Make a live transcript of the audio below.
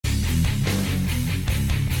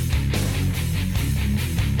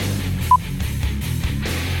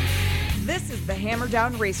Hammer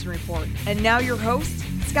Down Racing Report. And now your hosts,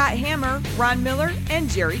 Scott Hammer, Ron Miller, and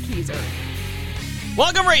Jerry Keyser.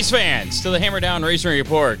 Welcome, race fans, to the Hammer Down Racing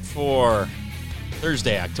Report for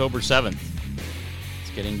Thursday, October 7th. It's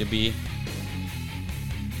getting to be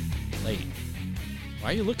late. Why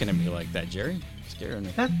are you looking at me like that, Jerry? Scaring me.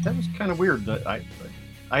 That was kind of weird.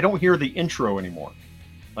 I don't hear the intro anymore.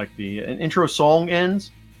 Like an intro song ends,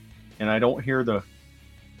 and I don't hear the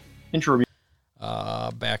intro music. I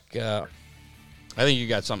think you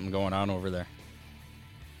got something going on over there.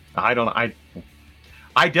 I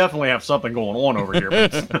definitely have something going on over here,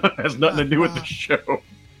 but it has nothing to do with the show.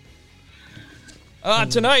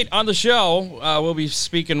 Tonight on the show, we'll be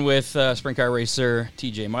speaking with sprint car racer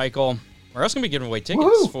T.J. Michael. We're also going to be giving away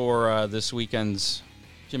tickets for this weekend's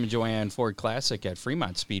Jim and Joanne Ford Classic at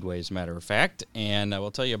Fremont Speedway, as a matter of fact. And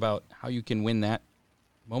we'll tell you about how you can win that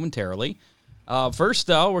momentarily. First,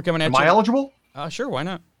 though, we're coming at you. Am I eligible? Sure, why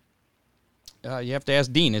not? You have to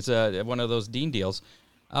ask Dean. It's one of those Dean deals.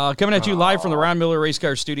 Coming at you live from the Ron Miller Race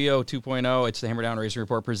Car Studio 2.0. It's the Hammer Down Racing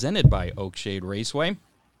Report presented by Oakshade Raceway.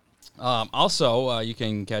 Also, you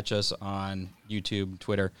can catch us on YouTube,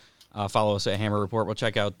 Twitter. Follow us at Hammer Report. We'll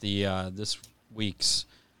check out the this week's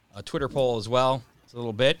Twitter poll as well. It's a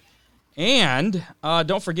little bit. And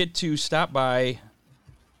don't forget to stop by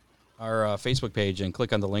our Facebook page and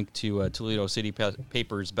click on the link to Toledo City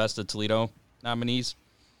Paper's Best of Toledo nominees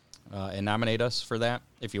and nominate us for that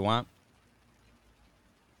if you want.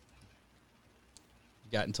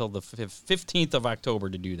 You got until the 15th of October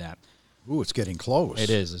to do that. Ooh, it's getting close. It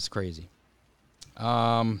is. It's crazy.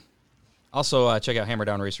 Also, check out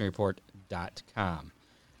HammerdownRacingReport.com.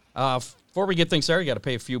 Before we get things started, got to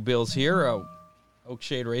pay a few bills here.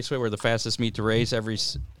 Oakshade Raceway, we're the fastest meet to race every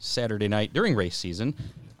Saturday night during race season.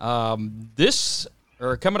 Coming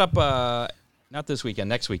up, not this weekend,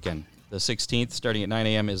 next weekend, the 16th, starting at 9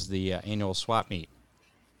 a.m. is the annual swap meet.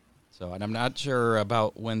 So, and I'm not sure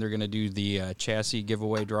about when they're going to do the chassis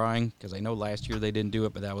giveaway drawing, because I know last year they didn't do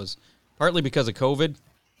it, but that was partly because of COVID.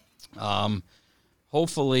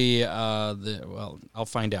 Hopefully, I'll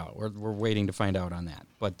find out. We're waiting to find out on that.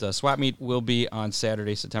 But swap meet will be on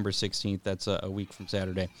Saturday, September 16th. That's a week from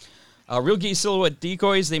Saturday. Real Geese Silhouette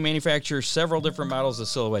Decoys. They manufacture several different models of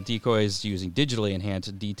silhouette decoys using digitally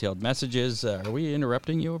enhanced detailed messages. Are we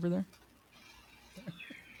interrupting you over there?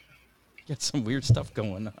 Got some weird stuff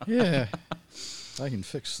going on. Yeah, I can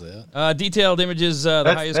fix that. Detailed images, the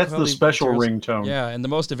highest that's quality the special pictures. ringtone. Yeah, and the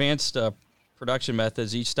most advanced production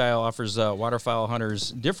methods. Each style offers waterfowl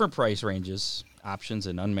hunters different price ranges, options,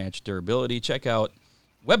 and unmatched durability. Check out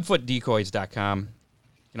webfootdecoys.com. You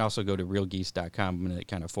can also go to realgeese.com, and it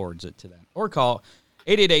kind of forwards it to them. Or call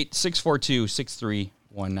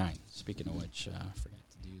 888-642-6319. Speaking of which, I forgot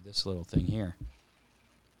to do this little thing here.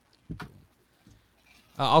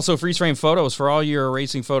 Also, freeze-frame photos for all your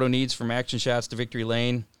racing photo needs, from action shots to victory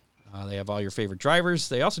lane. They have all your favorite drivers.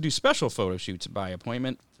 They also do special photo shoots by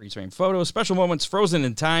appointment. Freeze-frame photos, special moments frozen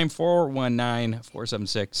in time,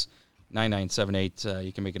 419-476-9978.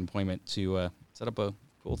 You can make an appointment to set up a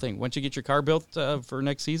cool thing. Once you get your car built for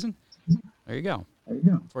next season, there you go.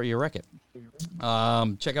 Before you wreck it.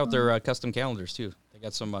 Check out their custom calendars, too. They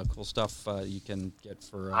got some cool stuff you can get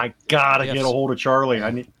for... I got to get a hold of Charlie.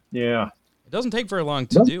 It doesn't take very long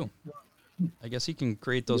to do. I guess he can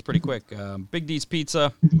create those pretty quick. Big D's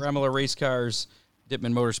Pizza, Ramela Race Cars,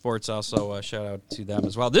 Dittman Motorsports, also shout out to them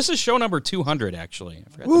as well. This is show number 200, actually. I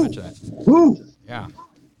forgot to mention that. Woo. Yeah.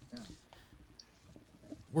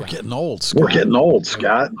 We're getting old,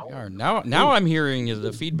 Scott. Now I'm hearing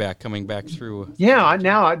the feedback coming back through. Yeah,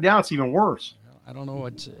 now it's even worse. I don't know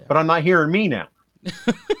what... But I'm not hearing me now.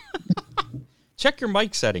 Check your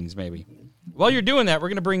mic settings, maybe. While you're doing that, we're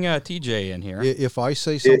going to bring TJ in here. If I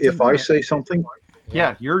say something?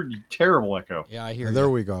 Yeah, you're terrible echo. Yeah, I hear There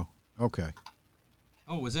we go. Okay.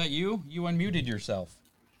 Oh, was that you? You unmuted yourself.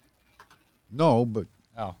 No, but...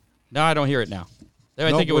 Oh. No, I don't hear it now.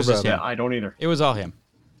 I think it was just him. Yeah, I don't either. It was all him.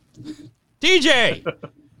 TJ!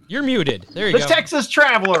 You're muted. There you go. The Texas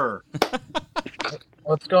Traveler!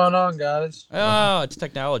 What's going on, guys? Oh, it's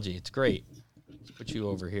technology. It's great. Let's put you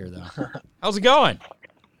over here, though. How's it going?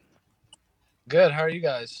 Good. How are you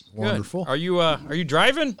guys? Wonderful. Good. Are you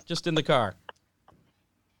driving? Just in the car?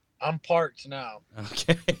 I'm parked now.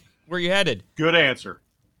 Okay. Where you headed? Good answer.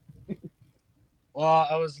 Well,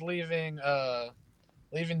 I was leaving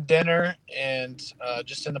dinner and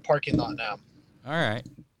just in the parking lot now. All right.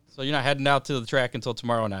 So you're not heading out to the track until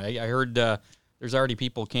tomorrow night. I heard there's already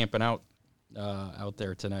people camping out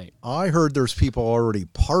there tonight. I heard there's people already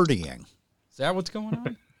partying. Is that what's going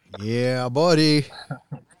on? Yeah, buddy.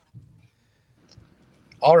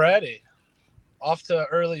 Already. off to an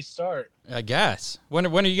early start. I guess. When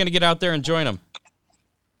are you going to get out there and join them?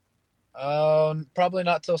 Probably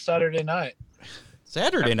not till Saturday night.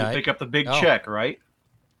 Saturday night? Pick up the big check, right?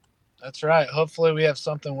 That's right. Hopefully we have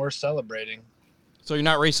something worth celebrating. So you're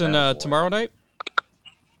not racing tomorrow night?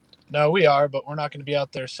 No, we are, but we're not going to be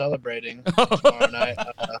out there celebrating tomorrow night.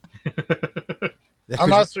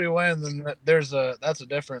 Unless we win, then that's a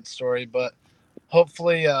different story. But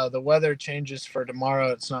hopefully the weather changes for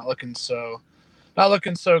tomorrow. It's not looking so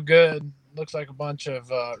good. Looks like a bunch of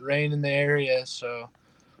rain in the area. So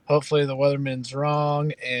hopefully the weatherman's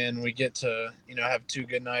wrong and we get to have 2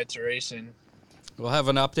 good nights of racing. We'll have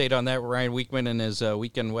an update on that. Ryan Weekman and his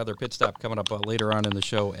weekend weather pit stop coming up later on in the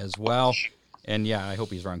show as well. And yeah, I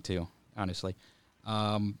hope he's wrong too, honestly.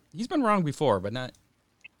 He's been wrong before, but not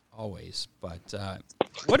always. But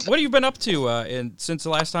what have you been up to since the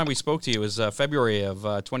last time we spoke to you was February of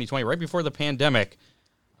 2020, right before the pandemic.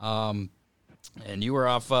 And you were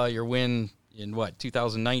off your win in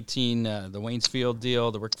 2019, the Waynesfield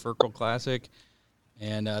deal, the Rick Ferkel Classic.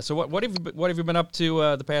 And so what have you been up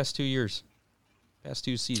to the past 2 years? Past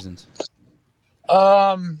 2 seasons?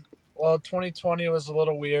 Well, 2020 was a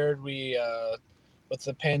little weird. We, with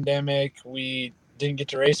the pandemic, we didn't get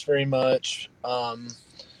to race very much.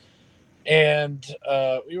 And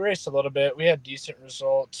we raced a little bit. We had decent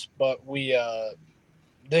results, but we,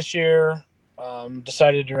 this year,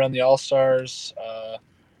 decided to run the All-Stars.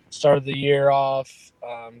 Started the year off,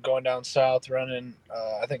 going down south, running,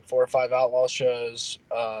 I think 4 or 5 outlaw shows.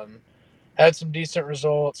 Had some decent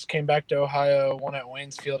results, came back to Ohio, won at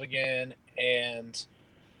Waynesfield again, and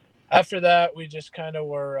after that, we just kind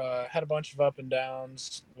of had a bunch of up and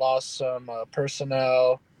downs, lost some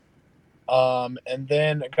personnel, and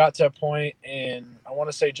then it got to a point in, I want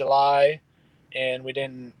to say July, and we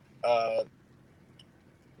didn't,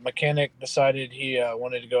 mechanic decided he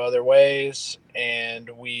wanted to go other ways, and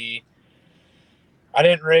I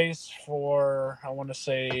didn't race for, I want to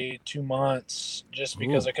say 2 months just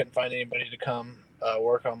because I couldn't find anybody to come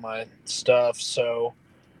work on my stuff. So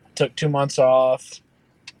took 2 months off,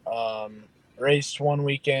 raced 1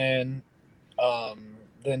 weekend,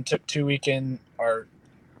 then took 2 weekend, or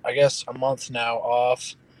I guess a month now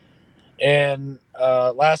off. And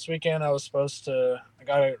last weekend I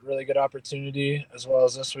got a really good opportunity as well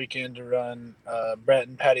as this weekend to run Brett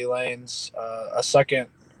and Patty Lane's a second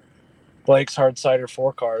Blake's Hard Cider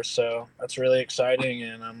 4 car. So that's really exciting,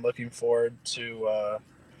 and I'm looking forward to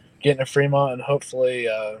getting to Fremont and hopefully,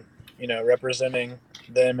 representing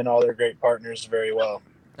them and all their great partners very well.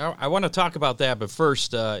 I want to talk about that, but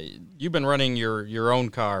first, you've been running your own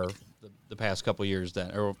car the past couple of years,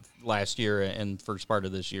 or last year and first part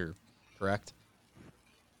of this year, correct?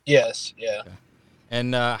 Yes, yeah. Okay.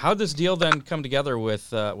 And how'd this deal then come together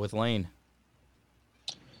with Lane?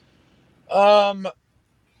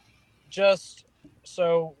 Just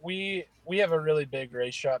so we have a really big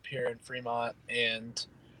race shop here in Fremont, and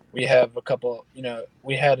we have a couple,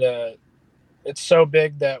 it's so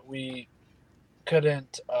big that we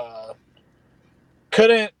couldn't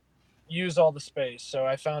use all the space. So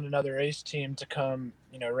I found another race team to come,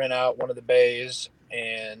 rent out one of the bays,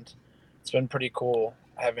 and it's been pretty cool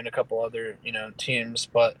having a couple other, teams.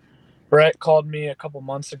 But Brett called me a couple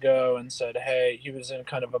months ago and said, hey, he was in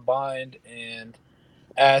kind of a bind and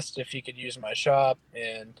asked if he could use my shop.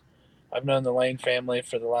 And I've known the Lane family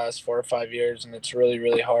for the last 4 or 5 years, and it's really,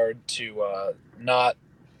 really hard to not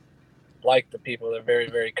like the people. They're very,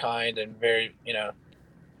 very kind and very,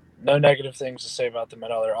 no negative things to say about them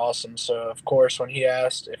at all. They're awesome. So, of course, when he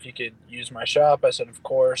asked if he could use my shop, I said, of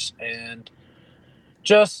course. And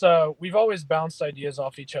just we've always bounced ideas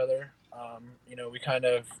off each other. We kind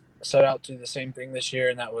of set out to do the same thing this year,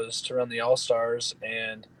 and that was to run the All-Stars.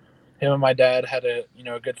 And him and my dad had a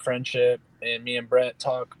good friendship, and me and Brett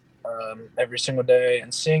talk every single day,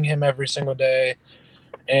 and seeing him every single day.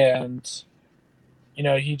 And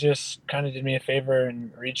he just kind of did me a favor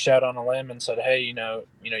and reached out on a limb and said, hey,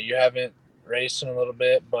 you haven't raced in a little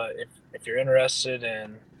bit, but if you're interested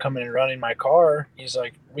in coming and running my car, he's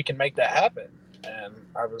like, we can make that happen. And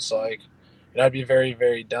I was like, I'd be very,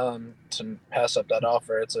 very dumb to pass up that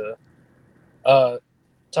offer. It's a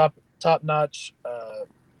top-notch,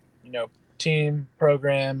 team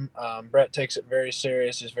program. Brett takes it very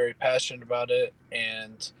serious. He's very passionate about it.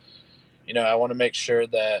 And, I want to make sure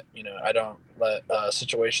that, I don't let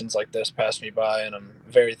situations like this pass me by. And I'm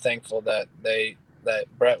very thankful that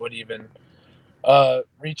Brett would even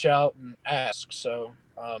reach out and ask. So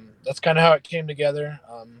that's kind of how it came together.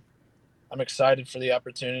 I'm excited for the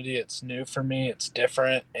opportunity. It's new for me. It's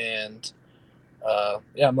different. And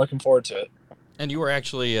I'm looking forward to it. And you were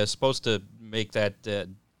actually supposed to make that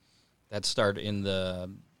that start in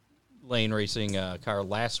the lane racing car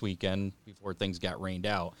last weekend before things got rained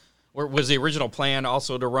out. Or was the original plan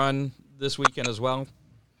also to run this weekend as well?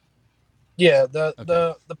 Yeah,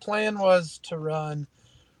 the plan was to run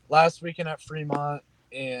last weekend at Fremont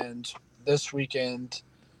and this weekend,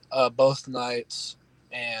 both nights.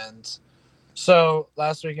 And so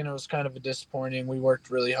last weekend it was kind of a disappointing. We worked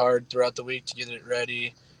really hard throughout the week to get it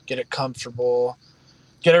ready, get it comfortable,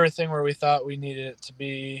 get everything where we thought we needed it to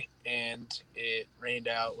be, and it rained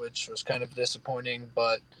out, which was kind of disappointing.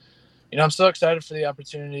 But I'm still excited for the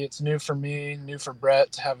opportunity. It's new for me, new for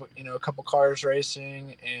Brett to have a couple cars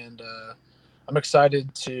racing, and I'm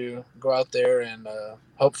excited to go out there and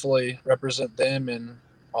hopefully represent them and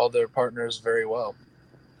all their partners very well.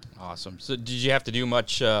 Awesome. So did you have to do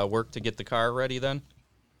much work to get the car ready then?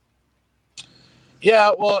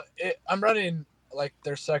 Yeah, well, I'm running like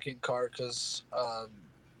their second car because,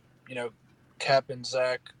 Cap and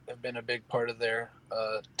Zach have been a big part of their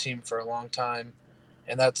team for a long time,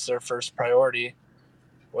 and that's their first priority.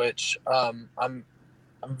 Which I'm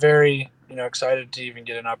very excited to even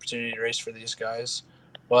get an opportunity to race for these guys,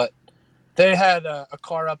 but they had a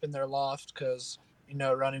car up in their loft because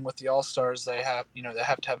running with the All Stars they have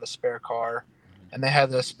to have a spare car, and they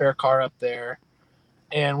had the spare car up there.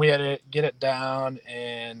 And we had to get it down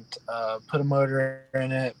and put a motor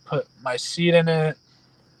in it, put my seat in it.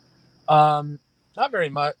 Not very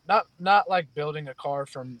much. Not like building a car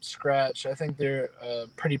from scratch. I think they're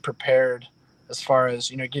pretty prepared as far as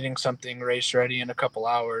getting something race ready in a couple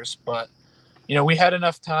hours. But we had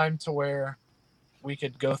enough time to where we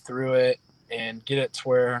could go through it and get it to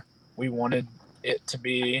where we wanted it to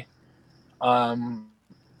be.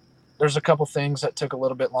 There's a couple things that took a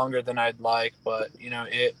little bit longer than I'd like, but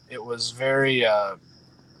it was very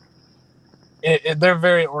they're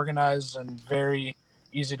very organized and very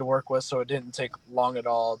easy to work with, so it didn't take long at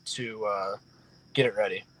all to get it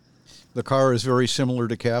ready. The car is very similar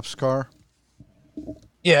to Cap's car?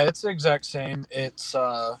 Yeah, it's the exact same. It's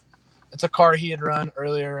a car he had run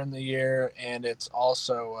earlier in the year, and it's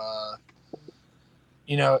also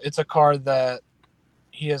it's a car that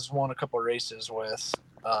he has won a couple races with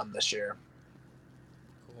this year.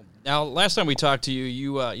 Cool. Now, last time we talked to you,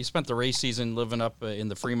 you spent the race season living up in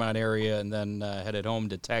the Fremont area and then headed home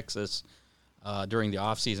to Texas during the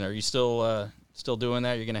off season. Are you still doing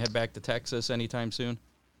that? You're going to head back to Texas anytime soon?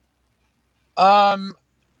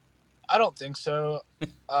 I don't think so.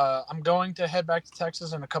 I'm going to head back to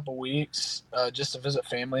Texas in a couple weeks just to visit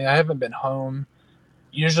family. I haven't been home.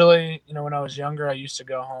 Usually, when I was younger, I used to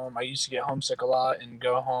go home. I used to get homesick a lot and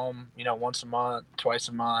go home, once a month, twice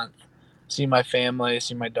a month, see my family,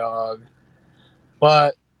 see my dog.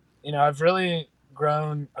 But, I've really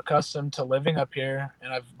grown accustomed to living up here,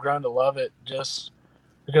 and I've grown to love it just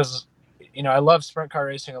because, I love sprint car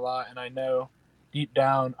racing a lot, and I know deep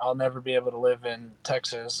down I'll never be able to live in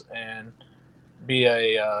Texas and be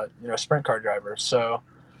a sprint car driver. So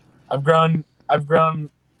I've grown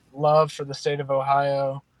love for the state of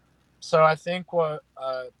Ohio. So I think what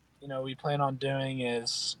we plan on doing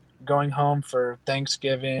is going home for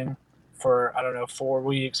Thanksgiving for 4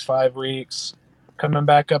 weeks, 5 weeks, coming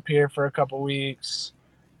back up here for a couple weeks,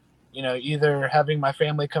 either having my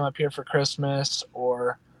family come up here for Christmas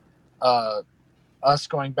or us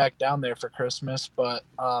going back down there for Christmas. But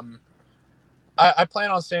I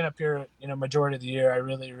plan on staying up here majority of the year. I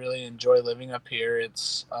really, really enjoy living up here.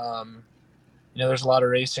 It's there's a lot of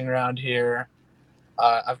racing around here.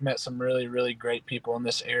 I've met some really, really great people in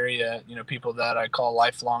this area, people that I call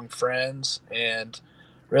lifelong friends. And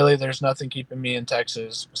really, there's nothing keeping me in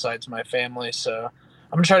Texas besides my family. So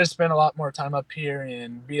I'm going to try to spend a lot more time up here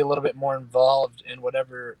and be a little bit more involved in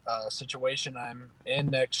whatever situation I'm in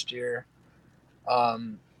next year.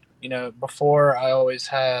 Before I always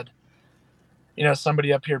had,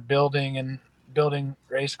 somebody up here building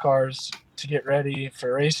race cars to get ready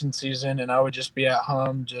for racing season. And I would just be at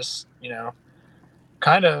home, just,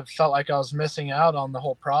 kind of felt like I was missing out on the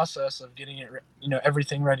whole process of getting it,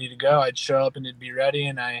 everything ready to go. I'd show up and it'd be ready.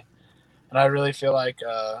 And I really feel like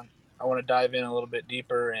I want to dive in a little bit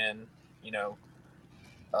deeper and,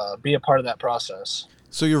 be a part of that process.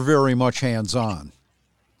 So you're very much hands-on.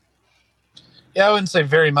 Yeah, I wouldn't say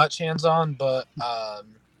very much hands-on, but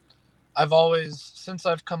I've always, since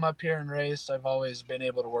I've come up here and raced, I've always been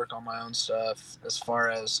able to work on my own stuff as far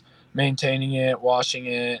as maintaining it, washing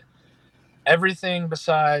it, everything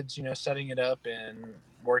besides, setting it up and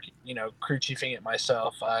working, crew chiefing it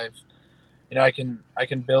myself. I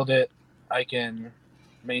can build it. I can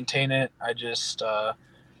maintain it. I just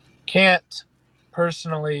can't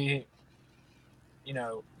personally,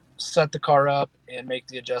 set the car up and make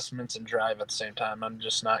the adjustments and drive at the same time. I'm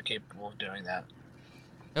just not capable of doing that.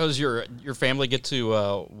 Does your family get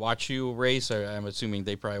to watch you race? I'm assuming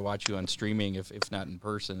they probably watch you on streaming, if not in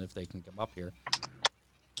person, if they can come up here.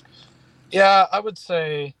 Yeah, I would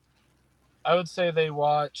say they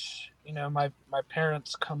watch. My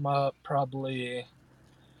parents come up probably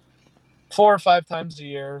 4 or 5 times a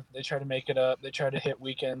year. They try to make it up. They try to hit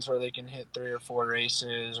weekends where they can hit 3 or 4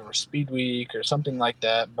 races or speed week or something like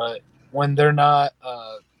that. But when they're not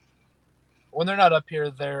up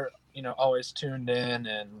here, they're always tuned in.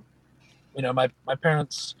 And my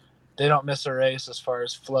parents, they don't miss a race as far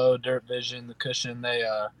as flow, dirt vision, the cushion. They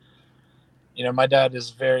my dad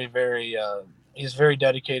is very, very he's very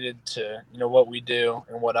dedicated to what we do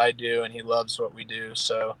and what I do, and he loves what we do.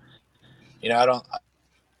 So I don't.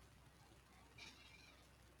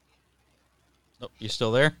 Oh, you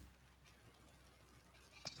still there?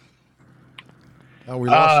 Oh, we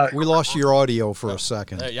lost your audio for a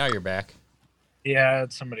second. Yeah, you're back. Yeah,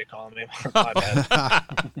 it's somebody calling me. My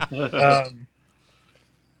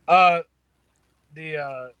bad.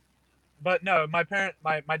 But no, my dad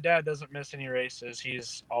doesn't miss any races.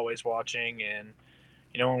 He's always watching, and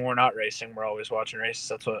when we're not racing, we're always watching races.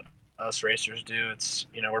 That's what us racers do. It's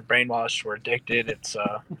we're brainwashed, we're addicted. It's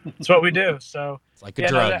what we do. So it's like a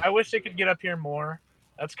drug. No, I wish they could get up here more.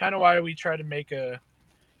 That's kind of why we try to make a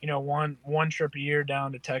one trip a year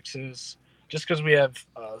down to Texas, just because we have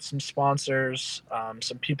some sponsors,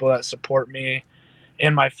 some people that support me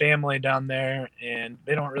and my family down there, and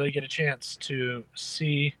they don't really get a chance to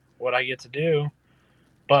see what I get to do.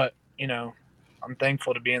 But I'm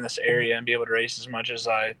thankful to be in this area and be able to race as much as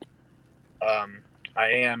I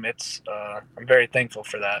am. I'm very thankful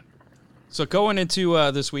for that. So going into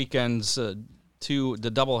this weekend's the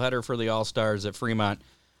doubleheader for the All-Stars at Fremont,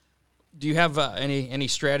 do you have any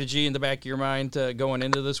strategy in the back of your mind going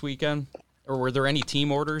into this weekend, or were there any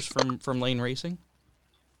team orders from Lane Racing?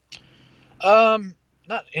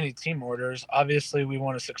 Not any team orders. Obviously, we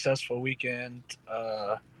want a successful weekend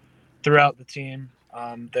throughout the team.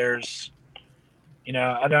 There's,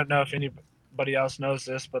 I don't know if anybody else knows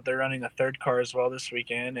this, but they're running a third car as well this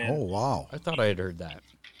weekend. And, Oh, wow. I thought I had heard that.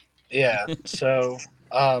 Yeah. So,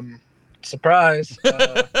 surprise.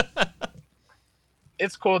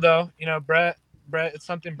 It's cool though. Brett, it's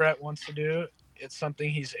something Brett wants to do. It's something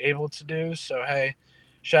he's able to do. So, hey,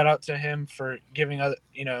 shout out to him for giving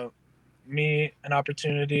me an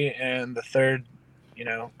opportunity and the third,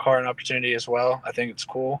 car an opportunity as well. I think it's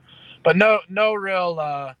cool, but no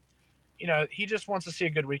real, he just wants to see a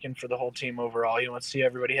good weekend for the whole team overall. He wants to see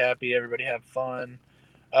everybody happy, everybody have fun.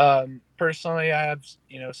 Personally, I have,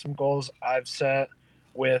 some goals I've set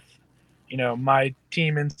with, my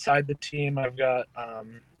team inside the team. I've got,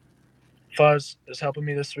 Fuzz is helping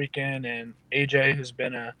me this weekend, and AJ, who's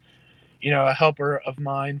been a helper of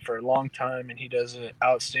mine for a long time, and he does an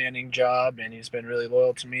outstanding job, and he's been really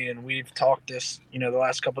loyal to me. And we've talked this, the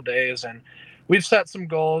last couple of days, and we've set some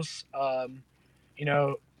goals.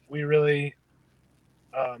 We really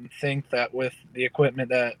think that with the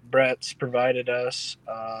equipment that Brett's provided us,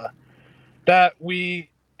 that we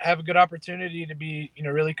have a good opportunity to be,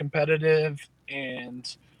 really competitive.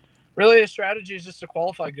 And really, a strategy is just to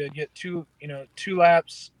qualify good, get two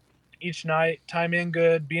laps each night, time in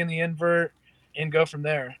good, be in the invert, and go from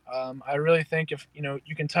there. I really think if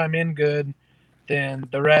you can time in good, then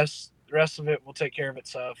the rest of it will take care of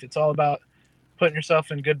itself. It's all about putting yourself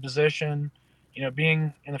in good position,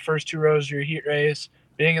 being in the first 2 rows of your heat race,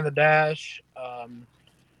 being in the dash.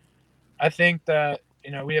 I think that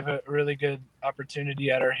we have a really good opportunity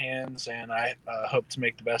at our hands, and I hope to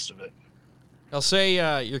make the best of it. I'll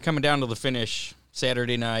say you're coming down to the finish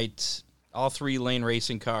Saturday night. All 3 Lane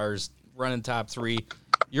Racing cars running top 3.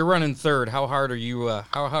 You're running third. How hard are you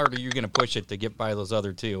going to push it to get by those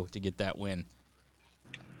other 2 to get that win?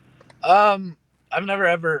 I've never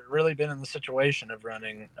ever really been in the situation of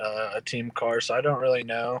running a team car, so I don't really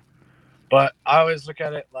know. But I always look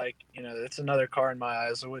at it like, it's another car in my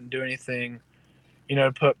eyes. I wouldn't do anything,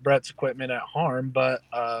 to put Brett's equipment at harm. But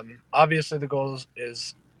obviously the goal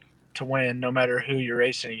is to win no matter who you're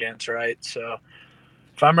racing against, right? So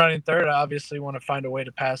if I'm running third, I obviously want to find a way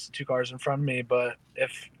to pass the 2 cars in front of me. But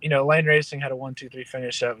if, Lane Racing had a 1-2-3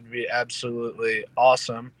 finish, that would be absolutely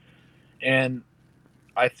awesome. And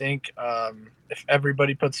I think if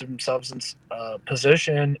everybody puts themselves in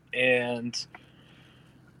position and,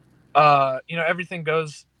 everything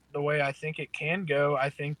goes the way I think it can go, I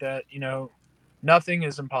think that, nothing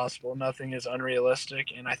is impossible. Nothing is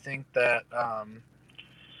unrealistic. And I think that,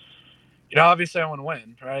 obviously I want to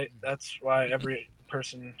win, right? That's why every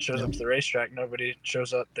person shows up to the racetrack. Nobody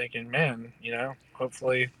shows up thinking, man,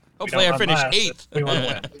 hopefully Hopefully I finish last, 8th. we want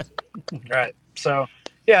to win. Right. So,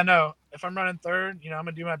 yeah, no, if I'm running third, I'm going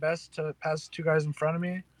to do my best to pass 2 guys in front of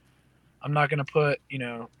me. I'm not going to put,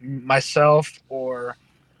 myself or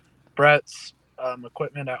Brett's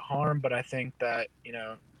equipment at harm, but I think that,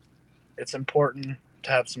 it's important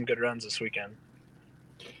to have some good runs this weekend.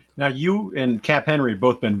 Now, you and Cap Henry have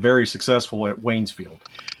both been very successful at Waynesfield.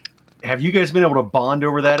 Have you guys been able to bond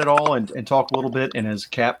over that at all and talk a little bit? And has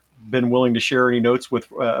Cap been willing to share any notes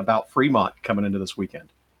with about Fremont coming into this weekend?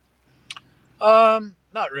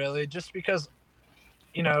 Not really, just because,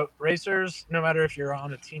 racers, no matter if you're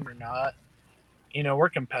on a team or not, we're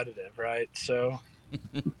competitive, right? So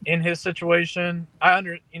in his situation, I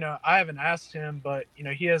haven't asked him, but,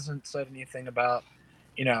 he hasn't said anything about,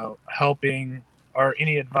 helping or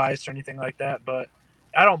any advice or anything like that, but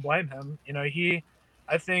I don't blame him.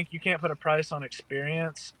 I think you can't put a price on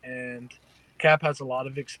experience, and Cap has a lot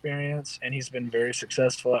of experience, and he's been very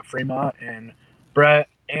successful at Fremont, and Brett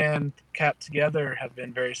and Cap together have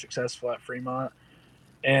been very successful at Fremont,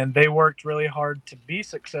 and they worked really hard to be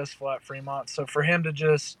successful at Fremont. So for him to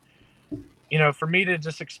just, for me to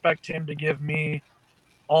just expect him to give me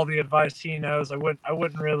all the advice he knows, I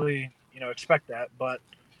wouldn't really, expect that. But,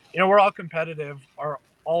 we're all competitive.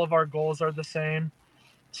 All of our goals are the same.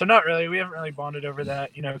 So not really. We haven't really bonded over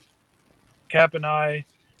that. Cap and I,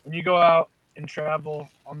 when you go out and travel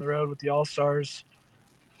on the road with the All-Stars,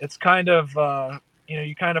 it's kind of,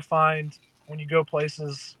 you kind of find when you go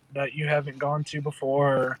places that you haven't gone to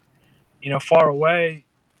before, or, far away,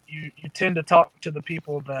 you tend to talk to the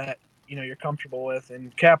people that, you're comfortable with.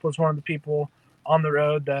 And Cap was one of the people on the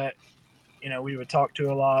road that, we would talk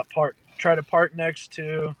to a lot, try to park next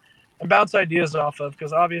to, and bounce ideas off of,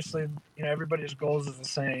 because obviously, everybody's goals is the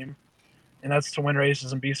same, and that's to win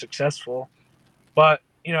races and be successful. But,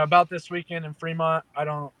 about this weekend in Fremont,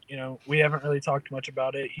 we haven't really talked much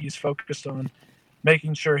about it. He's focused on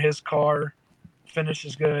making sure his car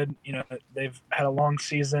finishes good. They've had a long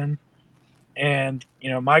season, and,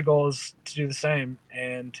 my goal is to do the same.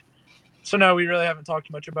 And so, no, we really haven't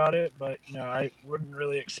talked much about it, but, I wouldn't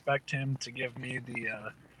really expect him to give me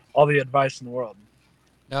all the advice in the world.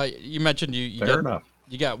 Now, you mentioned you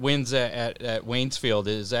got wins at Waynesfield.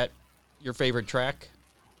 Is that your favorite track?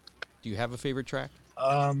 Do you have a favorite track?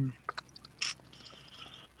 It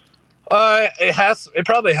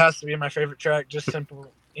probably has to be my favorite track, just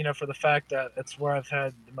simple, for the fact that it's where I've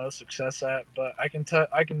had the most success at. But I can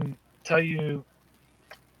tell you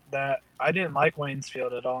that I didn't like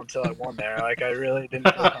Waynesfield at all until I won there. Like, I really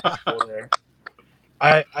didn't feel comfortable there.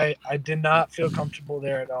 I did not feel comfortable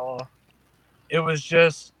there at all. It was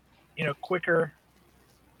just, quicker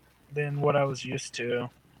than what I was used to.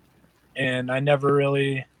 And I never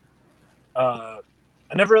really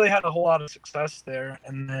had a whole lot of success there.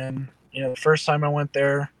 And then, the first time I went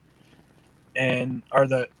there, or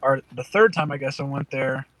the third time I guess I went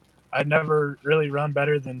there, I'd never really run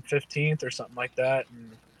better than 15th or something like that.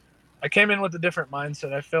 And I came in with a different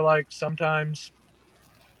mindset. I feel like sometimes,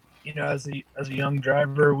 as a young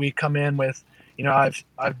driver, we come in with,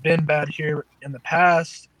 I've been bad here in the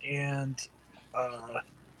past, and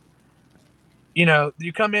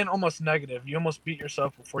you come in almost negative. You almost beat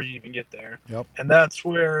yourself before you even get there. Yep. And that's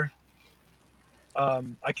where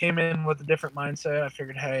I came in with a different mindset. I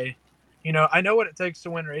figured, hey, I know what it takes to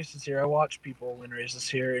win races here. I watch people win races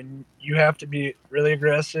here, and you have to be really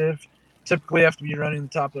aggressive. Typically, you have to be running the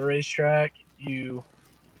top of the racetrack. You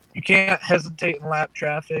can't hesitate in lap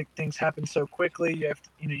traffic. Things happen so quickly. You have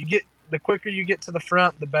to, the quicker you get to the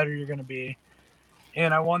front, the better you're going to be.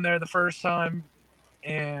 And I won there the first time,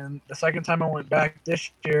 and the second time I went back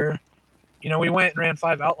this year, we went and ran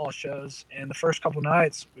 5 outlaw shows, and the first couple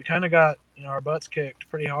nights we kind of got, our butts kicked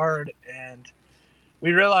pretty hard, and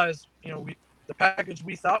we realized, the package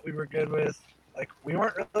we thought we were good with, like, we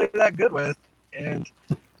weren't really that good with, and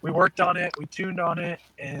we worked on it, we tuned on it,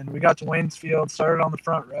 and we got to Waynesfield, started on the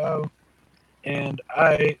front row, and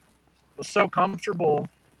I was so comfortable,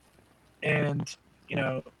 and,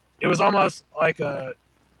 it was almost like a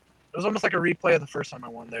replay of the first time I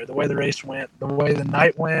won there. The way the race went, the way the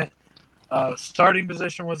night went, starting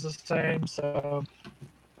position was the same. So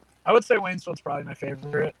I would say Waynesfield's probably my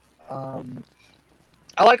favorite.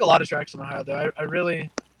 I like a lot of tracks in Ohio, though. I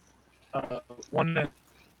really want to,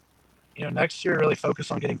 next year really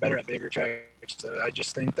focus on getting better at bigger tracks. So I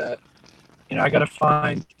just think that, I got to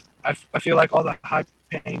find. I feel like all the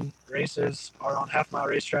high-paying races are on half-mile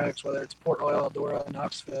racetracks, whether it's Port Royal, Eldora,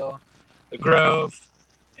 Knoxville, the Grove.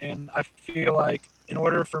 And I feel like in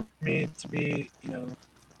order for me to be, a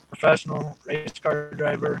professional race car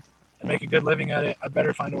driver and make a good living at it, I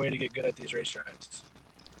better find a way to get good at these racetracks.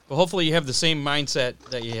 But hopefully you have the same mindset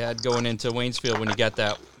that you had going into Waynesfield when you got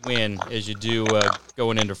that win as you do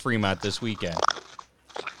going into Fremont this weekend.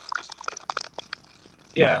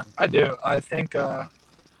 Yeah, I do. I think, I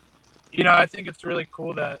think it's really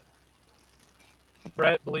cool that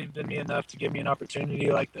Brett believed in me enough to give me an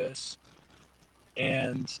opportunity like this.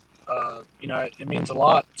 And, it means a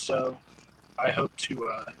lot. So I hope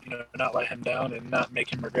to, not let him down and not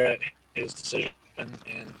make him regret his decision.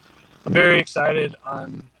 And I'm very excited.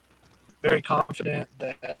 I'm very confident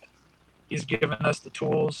that he's given us the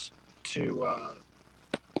tools to,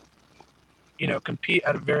 compete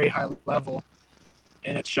at a very high level.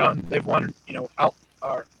 And it's shown. They've won, out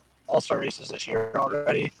our all-star races this year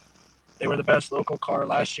already. They were the best local car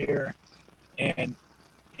last year. And,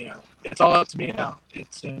 it's all up to me now.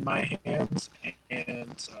 It's in my hands.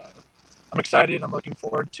 And I'm excited. I'm looking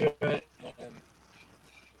forward to it.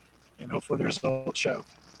 And hopefully the results show.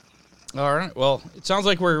 All right. Well, it sounds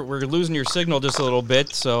like we're losing your signal just a little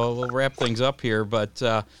bit, so we'll wrap things up here. But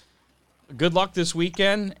good luck this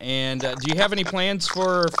weekend. And do you have any plans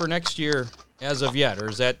for next year as of yet, or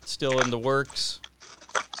is that still in the works?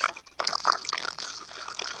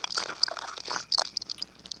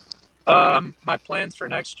 My plans for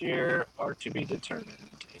next year are to be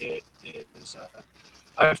determined. It is.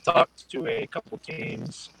 I've talked to a couple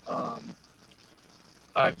teams.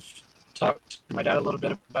 I've talked to my dad a little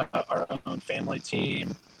bit about our own family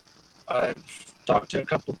team. I've talked to a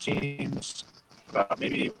couple teams about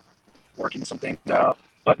maybe working some things out,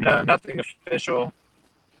 but no, nothing official.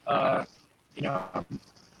 I'm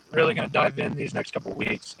really going to dive in these next couple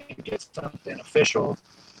weeks and get something official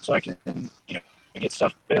so I can, get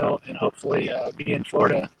stuff built and hopefully be in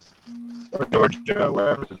Florida or Georgia,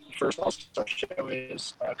 wherever the first All-Star show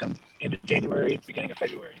is, come into January, beginning of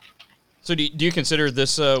February. So do you consider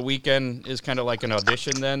this weekend is kind of like an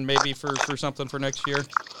audition then maybe for something for next year?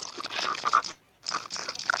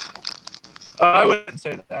 I wouldn't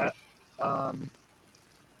say that.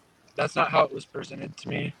 That's not how it was presented to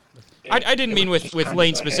me. I didn't mean with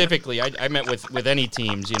Lane specifically. I meant with any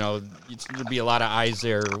teams. There'd be a lot of eyes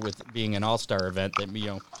there with being an all-star event that,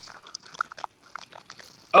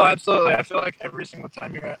 Oh, absolutely. I feel like every single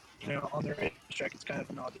time you're on the racetrack, it's kind of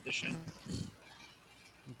an audition.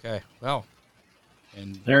 Okay, well.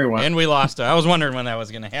 And there he went. And we lost him. I was wondering when that was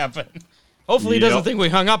going to happen. Hopefully he doesn't think we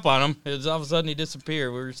hung up on him. It's all of a sudden he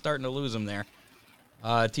disappeared. We were starting to lose him there.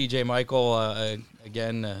 T.J. Michael,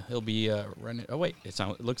 again, he'll be running. Oh, wait. It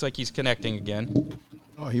looks like he's connecting again.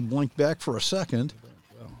 Oh, he blinked back for a second.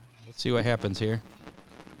 Well, let's see what happens here.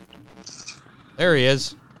 There he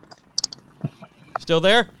is. Still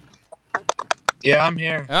there? Yeah, I'm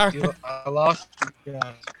here. All right. I lost you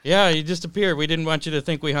guys. Yeah, you disappeared. We didn't want you to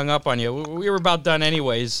think we hung up on you. We were about done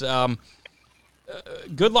anyways.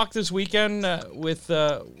 Good luck this weekend with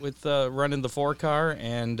running the 4-car.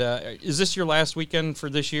 And is this your last weekend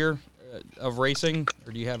for this year of racing,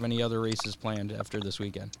 or do you have any other races planned after this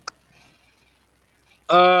weekend?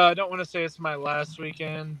 I don't want to say it's my last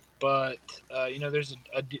weekend, but there's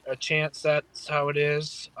a chance that's how it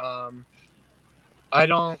is. I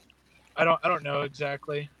don't know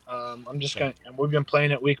exactly. I'm just we've been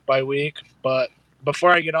playing it week by week, but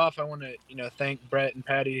before I get off, I want to thank Brett and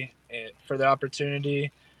Patty for the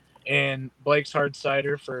opportunity, and Blake's Hard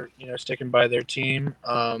Cider for sticking by their team.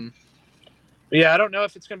 But yeah, I don't know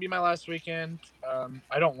if it's going to be my last weekend.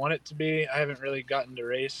 I don't want it to be. I haven't really gotten to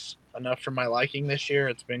race enough for my liking this year.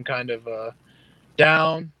 It's been kind of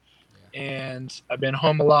down, and I've been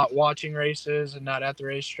home a lot watching races and not at the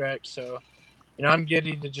racetrack. So, I'm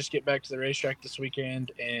getting to just get back to the racetrack this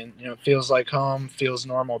weekend, and it feels like home, feels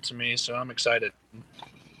normal to me. So I'm excited.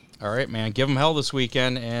 All right, man. Give them hell this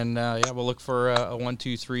weekend, and we'll look for a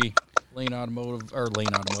 1-2-3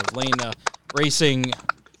 Lane Racing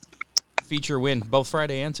feature win both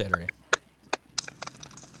Friday and Saturday.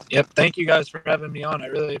 Yep. Thank you guys for having me on. I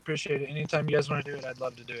really appreciate it. Anytime you guys want to do it, I'd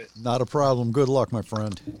love to do it. Not a problem. Good luck, my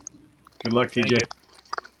friend. Good luck, TJ.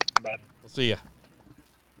 Bye. We'll see you.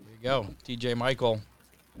 There you go, TJ Michael.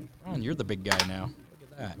 Oh, and you're the big guy now.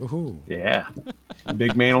 Look at that. Ooh. Yeah.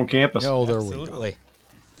 Big man on campus. Oh, there Absolutely. we go.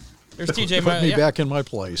 There's TJ. Put me back in my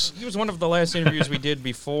place. He was one of the last interviews we did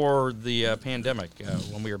before the pandemic,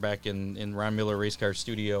 when we were back in Ron Miller Race Car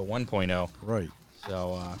Studio 1.0. Right.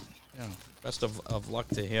 So, best of luck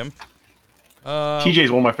to him. TJ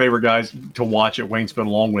is one of my favorite guys to watch at Waynesfield,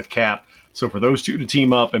 along with Cap. So for those two to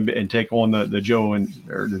team up and take on the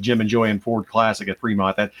Jim and Joanne Ford Classic at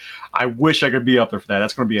Fremont, that I wish I could be up there for that.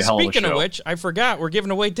 That's going to be a hell of a show. Speaking of which, I forgot we're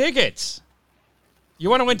giving away tickets. You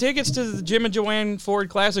want to win tickets to the Jim and Joanne Ford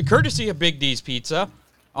Classic, courtesy of Big D's Pizza?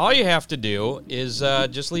 All you have to do is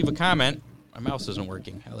just leave a comment My mouse isn't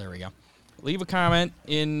working. Oh, there we go. Leave a comment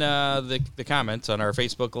in the comments on our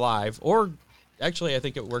Facebook Live, or actually, I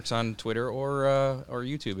think it works on Twitter or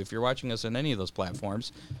YouTube. If you're watching us on any of those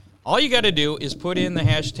platforms, all you got to do is put in the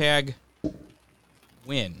hashtag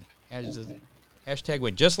win. Hashtag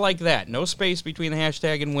win. Just like that. No space between the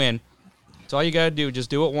hashtag and win. That's all you got to do. Just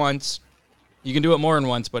do it once. You can do it more than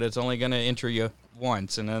once, but it's only going to enter you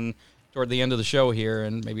once. And then toward the end of the show here,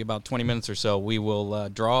 in maybe about 20 minutes or so, we will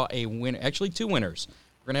draw a winner. Actually, 2 winners.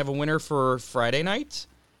 We're going to have a winner for Friday night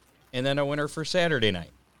and then a winner for Saturday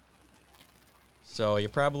night. So you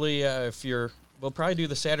probably, we'll probably do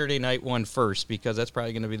the Saturday night one first because that's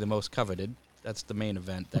probably going to be the most coveted. That's the main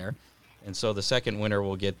event there. And so the second winner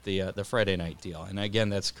will get the Friday night deal. And again,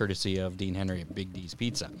 that's courtesy of Dean Henry at Big D's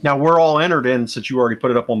Pizza. Now, we're all entered in since you already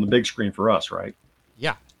put it up on the big screen for us, right?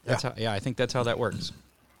 Yeah. How, I think that's how that works.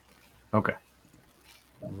 Okay.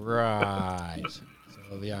 Right.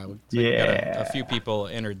 So, yeah. We got a few people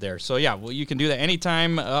entered there. So, yeah, well, you can do that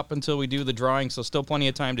anytime up until we do the drawing. So still plenty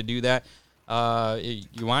of time to do that.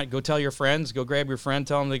 You want, go tell your friends. Go grab your friend.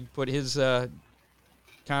 Tell him to put his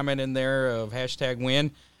comment in there of hashtag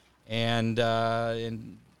win. And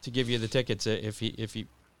to give you the tickets if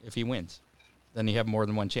he wins, then you have more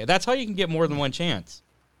than one chance. That's how you can get more than one chance,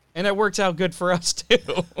 and it works out good for us too.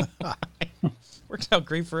 Works out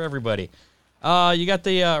great for everybody. You got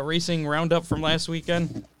the racing roundup from last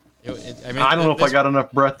weekend. I don't know if I got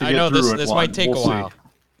enough breath to get through it. This might take a while. See.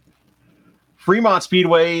 Fremont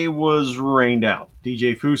Speedway was rained out.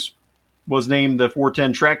 DJ Foose was named the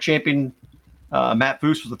 410 track champion. Matt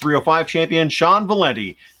Foose was the 305 champion. Sean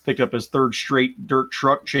Valenti picked up his 3rd straight dirt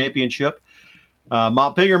truck championship.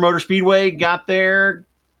 Montpelier Motor Speedway got there,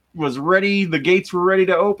 was ready. The gates were ready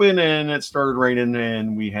to open, and it started raining,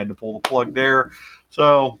 and we had to pull the plug there.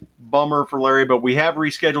 So, bummer for Larry, but we have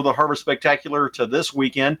rescheduled the Harvest Spectacular to this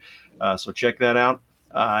weekend, so check that out.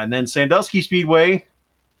 And then Sandusky Speedway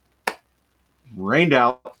rained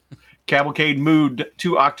out. Cavalcade moved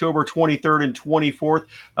to October 23rd and 24th.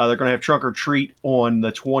 They're going to have Trunk or Treat on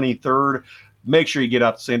the 23rd. Make sure you get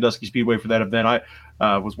out to Sandusky Speedway for that event.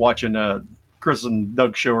 I was watching Chris and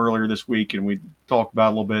Doug's show earlier this week, and we talked about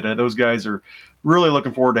it a little bit. Those guys are really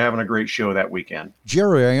looking forward to having a great show that weekend.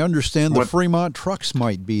 Jerry, I understand the Fremont trucks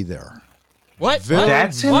might be there. What?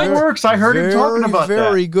 That's in the works. I heard him talking about that.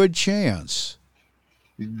 Very good chance.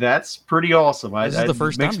 That's pretty awesome. This is the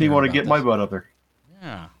first time makes me want to get my butt up there.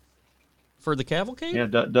 Yeah. For the cavalcade? Yeah,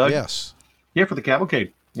 Doug? Yes. Yeah, for the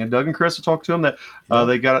cavalcade. And Doug and Chris have talked to him that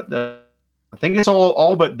they got it. I think it's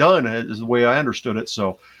all but done is the way I understood it.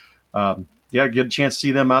 So, get a chance to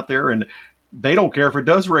see them out there. And they don't care if it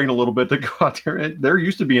does rain a little bit to go out there. They're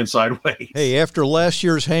used to being sideways. Hey, after last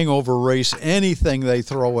year's hangover race, anything they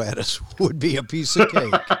throw at us would be a piece of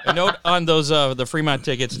cake. A note on those the Fremont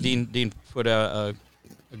tickets, Dean put a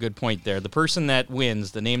good point there. The person that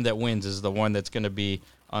wins, the name that wins, is the one that's going to be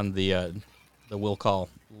on the will call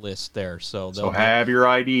list there. So have your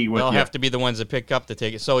ID with you. They'll have to be the ones that pick up the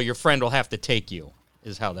ticket. So your friend will have to take you,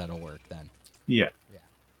 is how that'll work then. Yeah.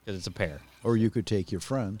 Because it's a pair. Or you could take your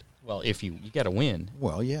friend. Well, if you got to win.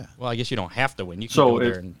 Well, yeah. Well, I guess you don't have to win. You can go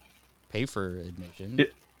there and pay for admission.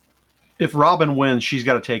 If Robin wins, she's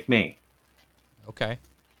got to take me. Okay.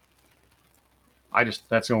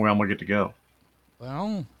 That's the only way I'm going to get to go.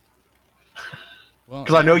 Well,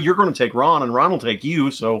 because I know you're going to take Ron, and Ron will take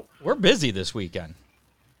you. So we're busy this weekend.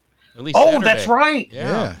 At least Saturday. That's right.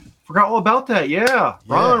 Yeah. Forgot all about that. Yeah.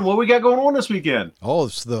 Ron, what we got going on this weekend? Oh,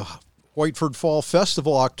 it's the Whiteford Fall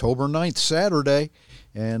Festival, October 9th, Saturday,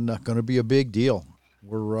 and going to be a big deal.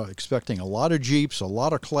 We're expecting a lot of Jeeps, a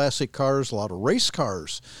lot of classic cars, a lot of race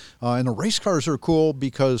cars. And the race cars are cool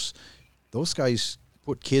because those guys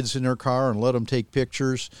put kids in their car and let them take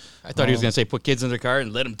pictures. I thought he was going to say put kids in their car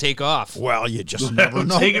and let them take off. Well, you just never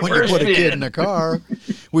know when you put a kid in the car.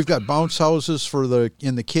 We've got bounce houses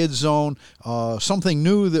in the kids zone. Something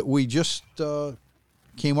new that we just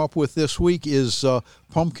came up with this week is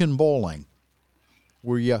pumpkin bowling.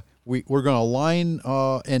 We're going to line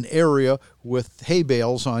an area with hay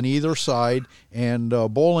bales on either side and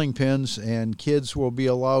bowling pins, and kids will be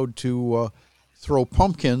allowed to throw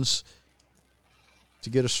pumpkins to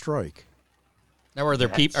get a strike. Now, are there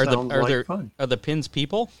people? Are the pins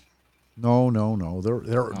people? No.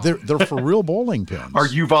 They're for real bowling pins. Are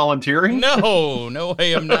you volunteering? No, I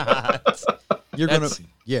am not. That's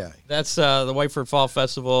the Whiteford Fall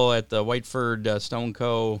Festival at the Whiteford Stone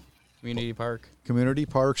Co. Community Park. Community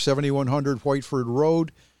Park, 7100 Whiteford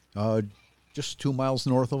Road, just 2 miles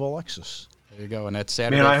north of Alexis. There you go, and that's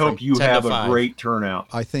Saturday. Man, I hope you 10 to have a 5. great turnout.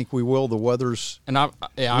 I think we will. The weather's I'm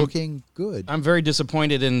looking good. I'm very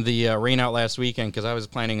disappointed in the rain out last weekend because I was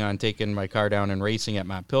planning on taking my car down and racing at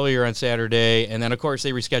Montpelier on Saturday, and then of course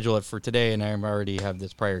they reschedule it for today, and I already have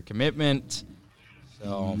this prior commitment.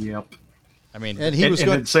 So Yep. I mean, And he was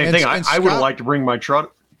going the same thing. I would Scott- like to bring my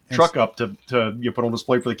truck up to you put on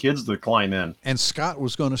display for the kids to climb in. And Scott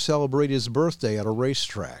was going to celebrate his birthday at a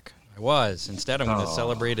racetrack. I was. Instead, I'm going to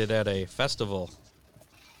celebrate it at a festival.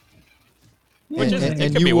 And It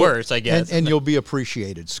could you be will- worse, I guess. And you'll be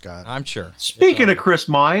appreciated, Scott. I'm sure. Speaking of Chris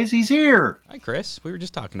Mize, he's here. Hi, Chris. We were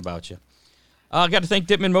just talking about you. I got to thank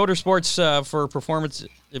Dittman Motorsports for performance.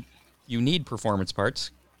 If you need performance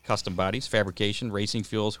parts, custom bodies, fabrication, racing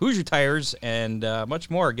fuels, Hoosier tires, and much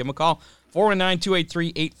more. Give them a call.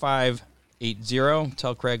 419-283-8580.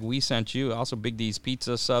 Tell Craig we sent you. Also, Big D's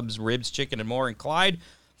Pizza, subs, ribs, chicken, and more in Clyde.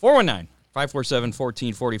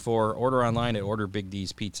 419-547-1444. Order online at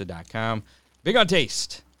orderbigdspizza.com. Big on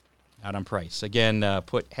taste, not on price. Again,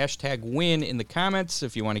 put hashtag win in the comments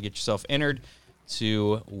if you want to get yourself entered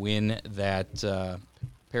to win that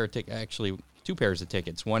pair of tickets. Actually, 2 pairs of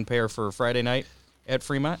tickets. 1 pair for Friday night at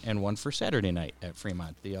Fremont and 1 for Saturday night at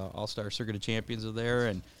Fremont. The All-Star Circuit of Champions are there,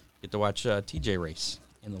 and get to watch TJ race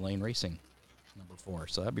in the lane racing, number 4.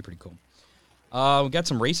 So that'd be pretty cool. We've got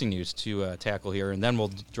some racing news to tackle here, and then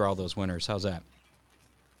we'll draw those winners. How's that?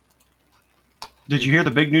 Did you hear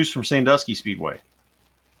the big news from Sandusky Speedway?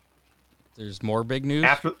 There's more big news?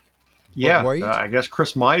 wait. I guess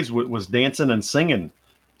Chris Mize was dancing and singing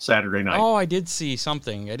Saturday night. Oh, I did see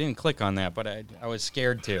something. I didn't click on that, but I was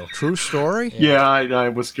scared to. True story? Yeah, I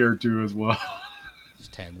was scared too as well.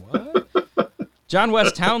 Hashtag what? John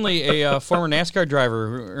West Townley, a former NASCAR driver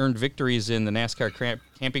who earned victories in the NASCAR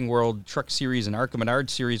Camping World Truck Series and ARCA Menard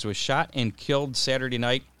Series, was shot and killed Saturday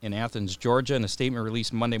night in Athens, Georgia. In a statement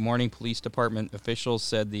released Monday morning, police department officials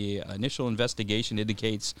said the initial investigation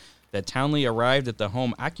indicates that Townley arrived at the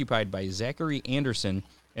home occupied by Zachary Anderson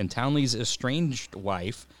and Townley's estranged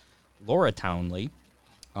wife, Laura Townley.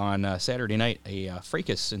 On Saturday night, a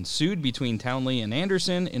fracas ensued between Townley and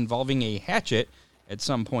Anderson involving a hatchet. At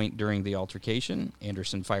some point during the altercation,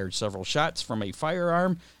 Anderson fired several shots from a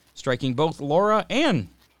firearm, striking both Laura and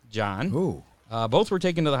John. Ooh. Both were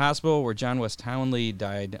taken to the hospital, where John West Townley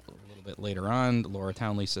died a little bit later on. Laura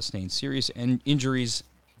Townley sustained serious injuries,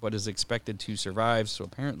 but is expected to survive. So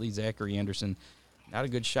apparently Zachary Anderson, not a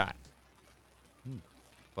good shot.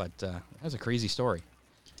 But that was a crazy story.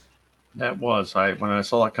 That was. When I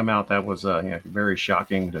saw that come out, that was very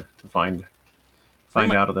shocking to find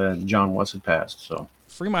out that John West had passed. So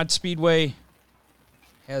Fremont Speedway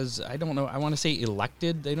has, I don't know, I want to say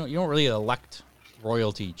elected. You don't really elect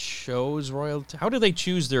royalty. Chose royalty. How do they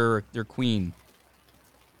choose their queen?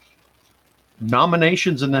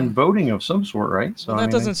 Nominations and then voting of some sort, right? So Well,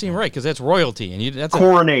 that doesn't seem right because that's royalty, and that's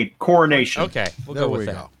coronation. Okay, we'll There go with we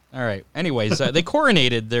that. go. All right. Anyways, they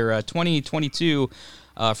coronated their 2022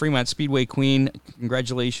 Fremont Speedway Queen.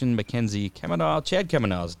 Congratulations, Mackenzie Kemanaugh, Chad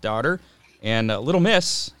Kemanaugh's daughter, and Little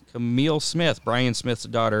Miss Camille Smith, Brian Smith's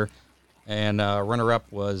daughter, and runner-up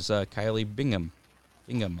was Kylie Bingham,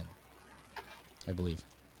 I believe.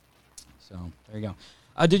 So there you go.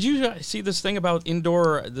 Did you see this thing about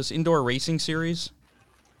indoor racing series?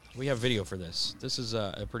 We have video for this. This is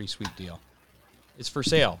a pretty sweet deal. It's for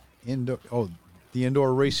sale. The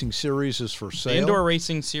indoor racing series is for sale? The indoor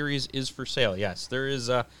racing series is for sale, yes. There is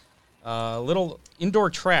a little indoor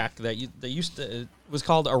track that used to, it was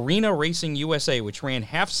called Arena Racing USA, which ran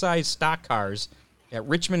half-size stock cars at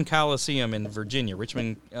Richmond Coliseum in Virginia,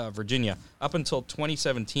 Virginia, up until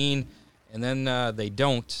 2017. And then they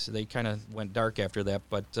kind of went dark after that.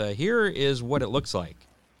 But here is what it looks like.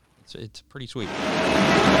 It's pretty sweet.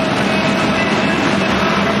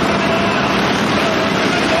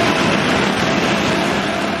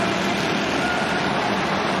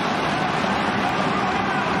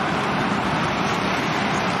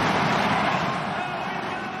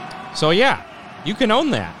 So, yeah, you can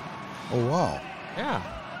own that. Oh, wow. Yeah.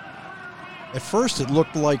 At first, it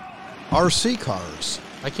looked like RC cars.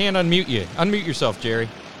 I can't unmute you. Unmute yourself, Jerry.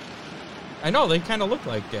 I know, they kind of look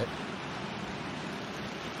like it.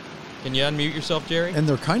 Can you unmute yourself, Jerry? And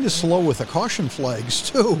they're kind of slow with the caution flags,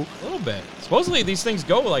 too. A little bit. Supposedly, these things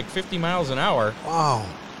go like 50 miles an hour. Wow.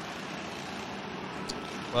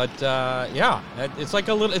 But, yeah, it's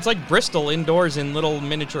like Bristol indoors in little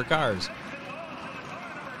miniature cars.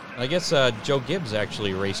 I guess Joe Gibbs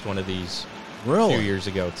actually raced one of these Really? a few years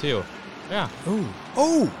ago, too. Yeah. Ooh.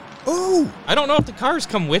 Oh! Oh! I don't know if the cars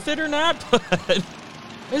come with it or not, but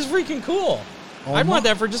it's freaking cool. Oh I'd want my-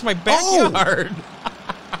 that for just my backyard.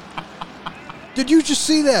 Did you just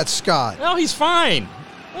see that, Scott? Well, he's fine.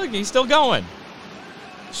 Look, he's still going.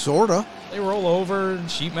 Sorta. They roll over,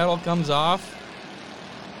 sheet metal comes off.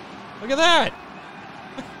 Look at that.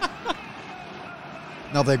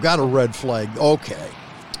 Now they've got a red flag. Okay.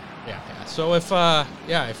 Yeah. So if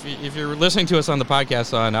you're listening to us on the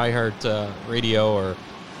podcast on iHeart Radio or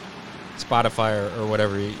Spotify or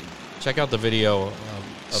whatever, check out the video of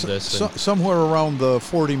this. Somewhere around the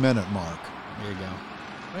 40-minute mark. There you go.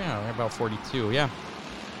 Oh, yeah, we're about 42. Yeah.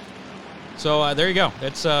 So there you go.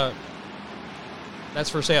 That's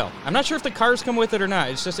for sale. I'm not sure if the cars come with it or not.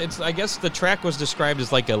 I guess the track was described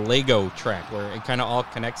as like a Lego track where it kind of all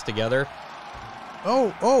connects together.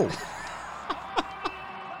 Oh. All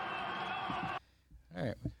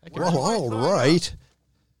right. Well, all right.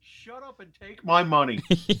 Shut up and take my money.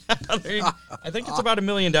 Yeah, I think it's about $1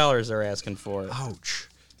 million they're asking for it. Ouch.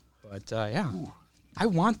 But yeah, I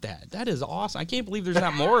want that. That is awesome. I can't believe there's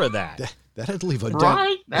not more of that. That'd leave a dent.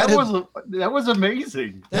 Right? That was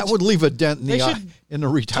amazing. That would leave a dent in the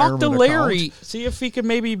retirement Talk to Larry. account. See if he could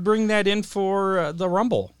maybe bring that in for the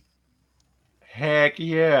Rumble. Heck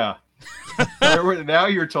yeah. Now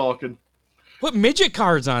you're talking. Put midget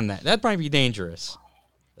cars on that. That might be dangerous.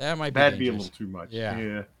 That'd be a little too much.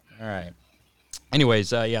 Yeah. All right.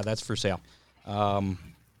 Anyways, yeah, that's for sale. I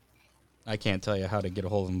can't tell you how to get a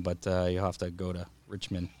hold of them, but you'll have to go to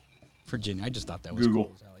Richmond, Virginia. I just thought that was Google.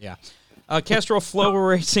 Cool as hell. Yeah. Castro Flow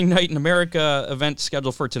Racing Night in America event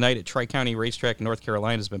scheduled for tonight at Tri-County Racetrack in North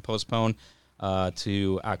Carolina has been postponed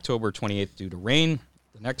to October 28th due to rain.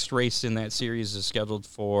 The next race in that series is scheduled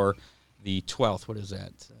for the 12th. What is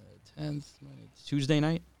that? 10th? Tuesday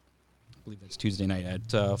night? I believe that's Tuesday night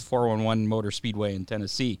at 411 Motor Speedway in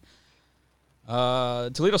Tennessee.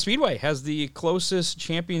 Toledo Speedway has the closest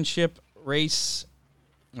championship race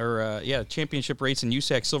in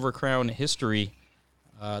USAC Silver Crown history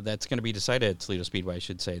that's going to be decided at Toledo Speedway, I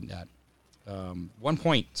should say that. 1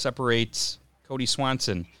 point separates Cody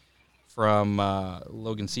Swanson from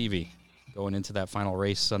Logan Seavey going into that final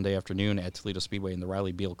race Sunday afternoon at Toledo Speedway in the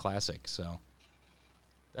Riley Beal Classic. So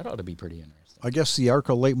that ought to be pretty interesting. I guess the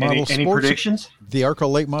ARCA Late Model Any predictions? The ARCA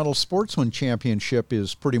Late Model Sportsman Championship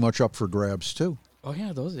is pretty much up for grabs too. Oh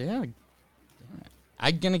yeah,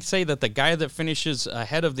 I'm going to say that the guy that finishes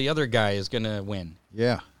ahead of the other guy is going to win.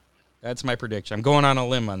 Yeah. That's my prediction. I'm going on a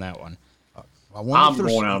limb on that one. I'm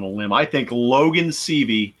going on a limb. I think Logan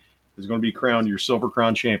Seavey is going to be crowned your Silver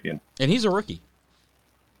Crown champion. And he's a rookie.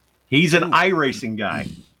 He's an iRacing guy.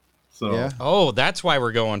 So. Yeah. Oh, that's why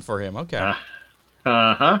we're going for him. Okay.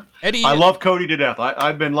 Eddie, I love Cody to death.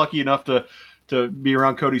 I've been lucky enough to be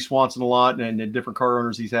around Cody Swanson a lot and different car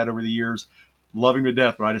owners he's had over the years. Love him to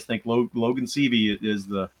death, but I just think Logan Seavey is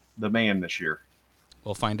the man this year.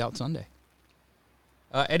 We'll find out Sunday.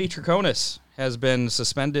 Eddie Triconis has been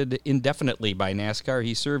suspended indefinitely by NASCAR.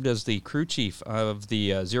 He served as the crew chief of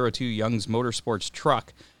the 02 Young's Motorsports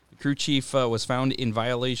truck. The crew chief was found in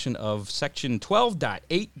violation of Section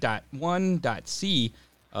 12.8.1.c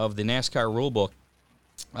of the NASCAR rulebook,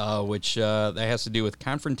 which that has to do with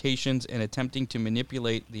confrontations and attempting to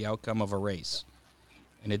manipulate the outcome of a race.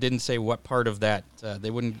 And it didn't say what part of that.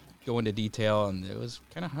 They wouldn't go into detail, and it was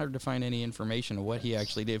kind of hard to find any information of what he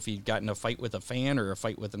actually did, if he'd gotten a fight with a fan or a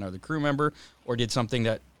fight with another crew member or did something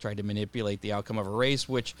that tried to manipulate the outcome of a race,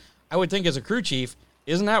 which I would think as a crew chief,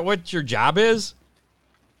 isn't that what your job is?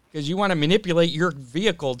 Because you want to manipulate your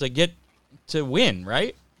vehicle to get to win,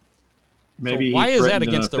 right? Maybe so why is that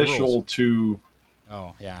against the rules?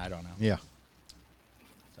 Oh, yeah, I don't know. Yeah.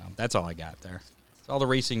 So that's all I got there. It's all the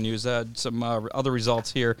racing news. Some other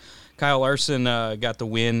results here. Kyle Larson got the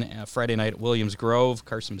win Friday night at Williams Grove.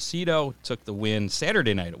 Carson Macedo took the win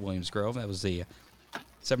Saturday night at Williams Grove. That was the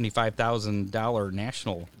 $75,000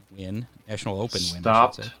 national open win.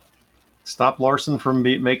 Stop Larson from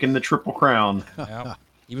making the Triple Crown. Yeah,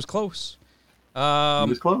 he was close. He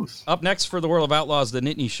was close. Up next for the World of Outlaws, the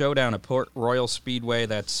Nittany Showdown at Port Royal Speedway.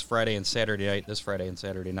 That's Friday and Saturday night, this Friday and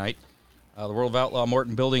Saturday night. The World of Outlaw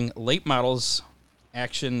Morton Building late models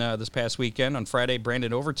action this past weekend. On Friday,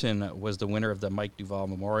 Brandon Overton was the winner of the Mike Duval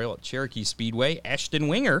Memorial at Cherokee Speedway. Ashton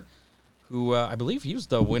Winger, who I believe he was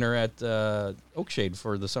the winner at Oakshade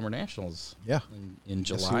for the Summer Nationals in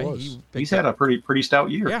July. Yes, he's had a pretty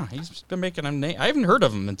stout year. Yeah, he's been making a name. I haven't heard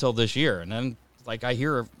of him until this year, and then I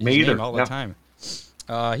hear his name all the time.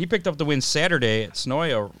 He picked up the win Saturday at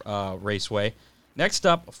Sonoya Raceway. Next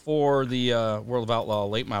up for the World of Outlaw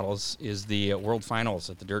late models is the World Finals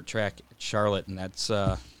at the dirt track at Charlotte, and that's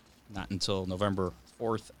not until November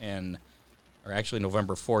 4th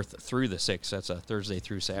November 4th through the 6th. That's a Thursday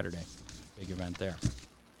through Saturday. Big event there.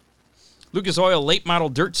 Lucas Oil late model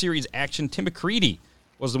dirt series action. Tim McCready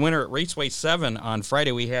was the winner at Raceway 7 on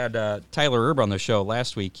Friday. We had Tyler Erb on the show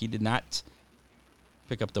last week. He did not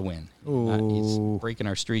pick up the win. He's breaking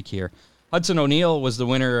our streak here. Hudson O'Neill was the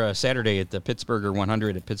winner Saturday at the Pittsburgher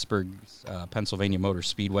 100 at Pittsburgh's Pennsylvania Motor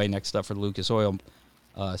Speedway. Next up for the Lucas Oil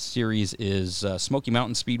Series is Smoky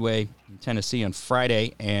Mountain Speedway in Tennessee on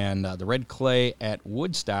Friday, and the Red Clay at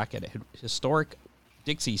Woodstock at a historic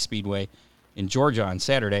Dixie Speedway in Georgia on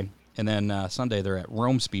Saturday. And then Sunday they're at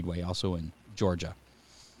Rome Speedway, also in Georgia.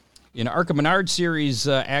 In ARCA Menard Series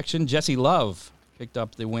action, Jesse Love picked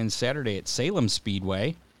up the win Saturday at Salem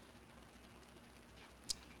Speedway.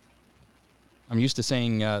 I'm used to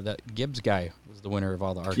saying that Gibbs guy was the winner of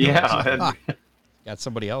all the ARCA. Yeah. Got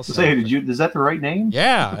somebody else. Say, is that the right name?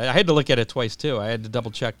 Yeah, I had to look at it twice, too. I had to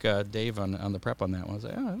double-check Dave on the prep on that one. I was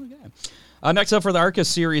like, oh, okay. Next up for the ARCA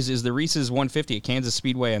Series is the Reese's 150 at Kansas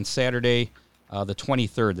Speedway on Saturday, the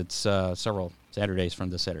 23rd. That's several Saturdays from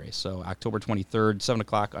this Saturday. So October 23rd, 7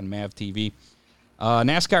 o'clock on MAV TV.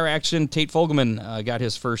 NASCAR action, Tate Fogelman got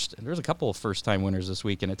his first. There's a couple of first-time winners this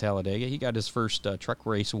weekend at Talladega. He got his first truck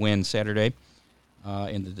race win Saturday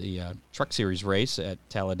in the Truck Series race at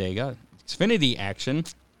Talladega. Xfinity action,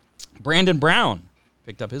 Brandon Brown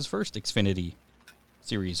picked up his first Xfinity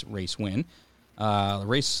Series race win. The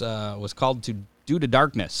race was called Due to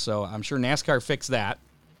Darkness, so I'm sure NASCAR fixed that.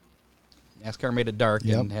 NASCAR made it dark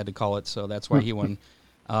and had to call it, so that's why he won.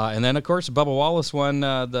 And then, of course, Bubba Wallace won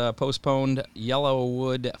the postponed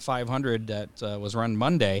Yellowwood 500 that was run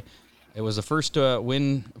Monday. It was the first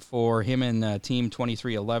win for him in Team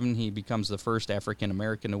 2311. He becomes the first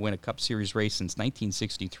African-American to win a Cup Series race since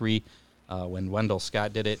 1963 when Wendell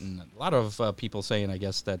Scott did it. And a lot of people saying, I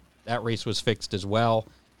guess, that race was fixed as well.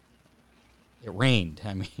 It rained.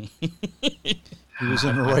 I mean, he was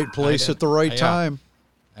in the right place at the right time.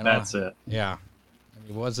 That's it. Yeah. I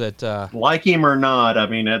mean, was it like him or not? I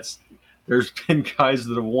mean, there's been guys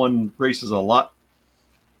that have won races a lot,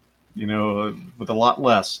 with a lot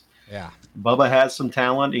less. Yeah. Bubba has some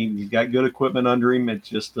talent. He's got good equipment under him. It's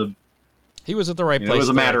just he was at the right place. It was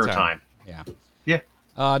a matter of time. Yeah.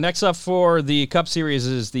 Yeah. Next up for the Cup Series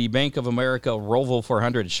is the Bank of America Roval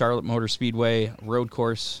 400 at Charlotte Motor Speedway Road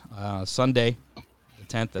Course Sunday, the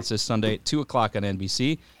 10th. That's this Sunday at 2 o'clock on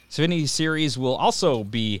NBC. Xfinity Series will also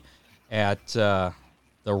be at the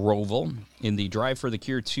Roval in the Drive for the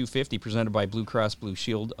Cure 250 presented by Blue Cross Blue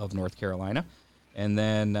Shield of North Carolina. And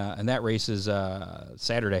then and that race is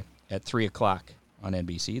Saturday at 3 o'clock on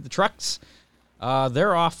NBC. The trucks,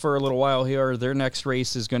 they're off for a little while here. Their next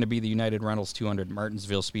race is going to be the United Rentals 200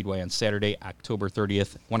 Martinsville Speedway on Saturday, October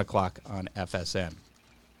 30th, 1 o'clock on FSN.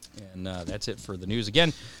 And that's it for the news.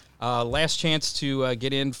 Again, last chance to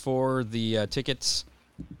get in for the tickets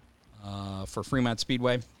for Fremont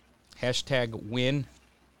Speedway. #win.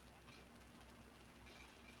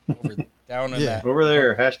 Down in that. Over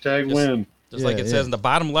there, #win. Just like it says in the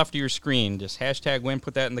bottom left of your screen, just #win,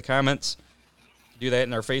 put that in the comments. Do that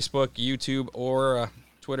in our Facebook, YouTube, or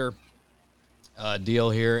Twitter deal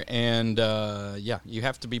here. And, you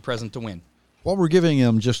have to be present to win. While we're giving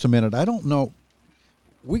him just a minute, I don't know.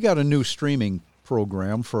 We got a new streaming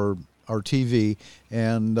program for our TV,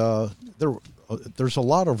 and there's a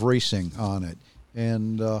lot of racing on it.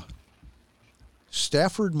 And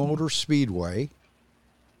Stafford Motor Speedway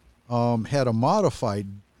had a modified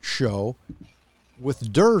show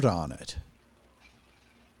with dirt on it.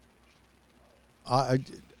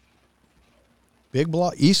 Big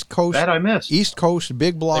block, East Coast. That I missed. East Coast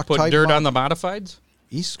big block. They put type dirt on the modifieds?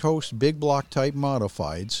 East Coast big block type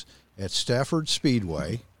modifieds at Stafford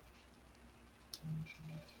Speedway.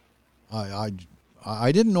 I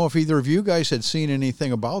didn't know if either of you guys had seen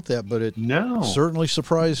anything about that, but it certainly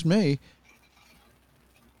surprised me.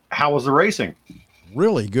 How was the racing?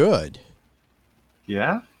 Really good.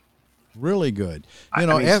 Yeah? Really good.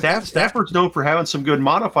 Stafford's known for having some good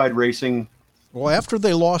modified racing. Well, after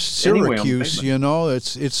they lost Syracuse,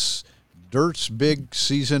 it's Dirt's big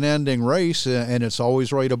season-ending race, and it's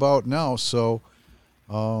always right about now. So,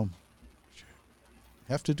 have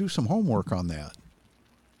to do some homework on that.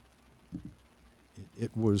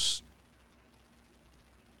 It was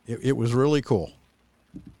really cool.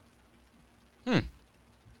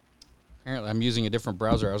 Apparently, I'm using a different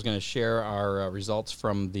browser. I was going to share our results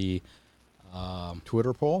from the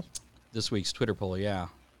Twitter poll. This week's Twitter poll. Yeah.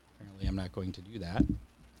 Apparently, I'm not going to do that.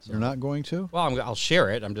 So, you're not going to? Well, I'll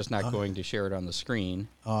share it. I'm just not going to share it on the screen.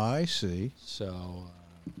 I see.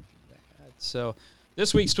 So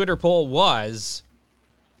this week's Twitter poll was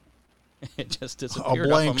it just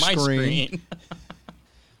disappeared off of my screen.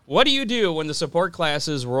 What do you do when the support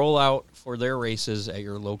classes roll out for their races at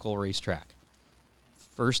your local racetrack?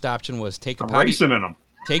 First option was take a potty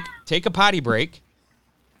break.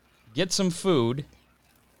 get some food,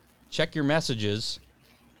 check your messages,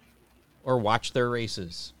 or watch their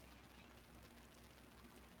races?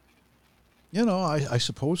 You know, I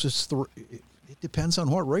suppose it depends on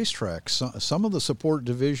what racetrack. Some of the support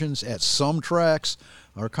divisions at some tracks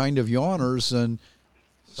are kind of yawners, and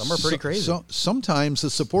some are pretty crazy. Sometimes the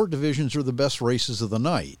support divisions are the best races of the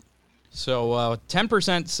night. So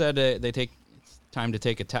 10% said they take time to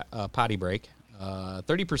take a potty break.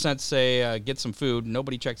 30% say get some food.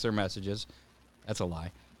 Nobody checks their messages. That's a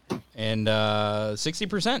lie. And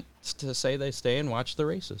 60% to say they stay and watch the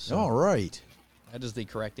races. So all right. that is the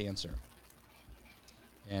correct answer.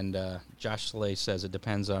 And Josh Slay says it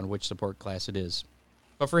depends on which support class it is.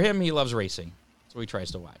 But for him, he loves racing, so he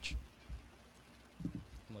tries to watch.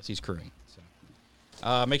 Unless he's crewing.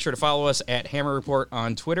 So make sure to follow us at Hammer Report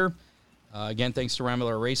on Twitter. Again, thanks to Ron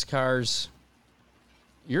Miller Race Cars.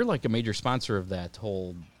 You're like a major sponsor of that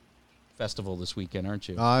whole festival this weekend, aren't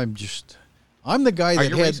you? I'm the guy that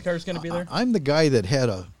your race cars going to be there? I'm the guy that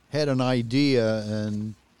had an idea,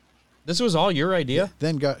 and This was all your idea?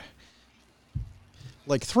 then got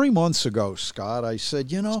like 3 months ago, Scott. I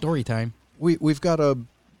said, you know, Story time. we've got a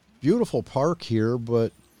beautiful park here,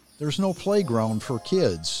 but there's no playground for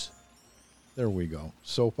kids. There we go.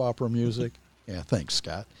 Soap opera music. Yeah, thanks,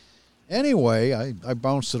 Scott. Anyway, I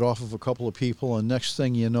bounced it off of a couple of people, and next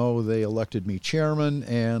thing you know, they elected me chairman,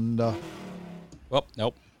 and Well,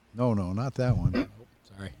 nope. no, not that one.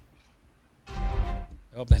 Sorry.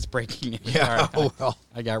 Oh, that's breaking. Yeah, All right. well.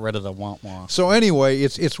 I got rid of the wah-wah. So anyway,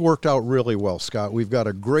 it's worked out really well, Scott. We've got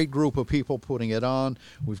a great group of people putting it on.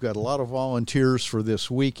 We've got a lot of volunteers for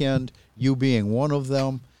this weekend, you being one of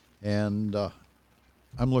them, and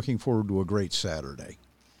I'm looking forward to a great Saturday.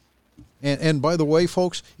 And by the way,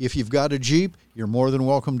 folks, if you've got a Jeep, you're more than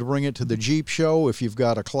welcome to bring it to the Jeep show. If you've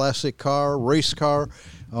got a classic car, race car,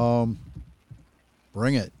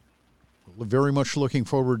 bring it. Very much looking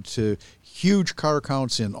forward to huge car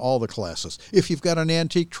counts in all the classes. If you've got an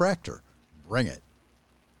antique tractor, bring it.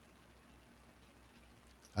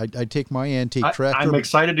 I'd take my antique tractor. I'm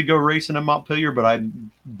excited to go racing in Montpelier, but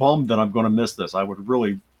I'm bummed that I'm going to miss this. I would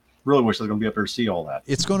really wish I was going to be up there to see all that.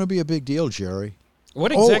 It's going to be a big deal, Jerry.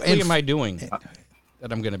 What exactly am I doing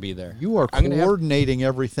that I'm going to be there? You are coordinating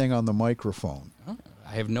everything on the microphone.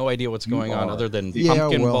 I have no idea what's going on other than Yeah,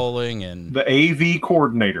 pumpkin well, bowling and... The AV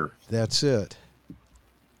coordinator. That's it.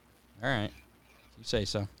 All right. You say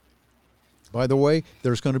so. By the way,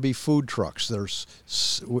 there's going to be food trucks.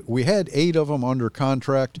 We had 8 of them under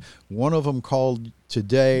contract. One of them called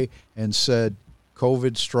today and said,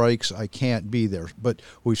 COVID strikes, I can't be there. But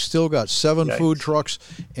we've still got 7 Yikes. food trucks,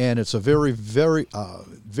 and it's a very, very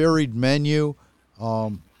varied menu.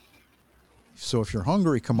 So if you're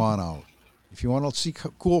hungry, come on out. If you want to see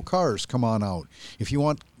cool cars, come on out. If you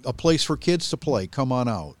want a place for kids to play, come on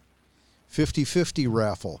out. 50-50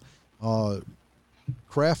 raffle,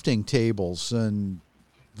 crafting tables, and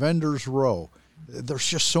vendors row. There's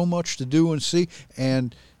just so much to do and see,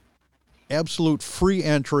 and absolute free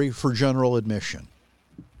entry for general admission.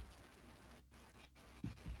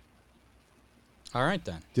 All right,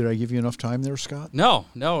 then. Did I give you enough time there, Scott? No,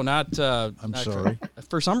 not... I'm not sorry.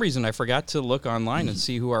 For some reason, I forgot to look online and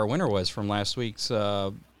see who our winner was from last week's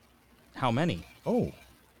How Many? Oh,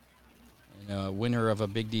 Winner of a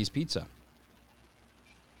Big D's Pizza.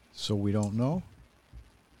 so we don't know?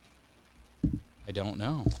 I don't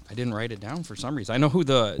know. I didn't write it down for some reason. I know who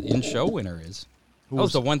the in-show winner is. That was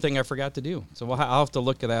was the one thing I forgot to do. So I'll have to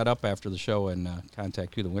look that up after the show and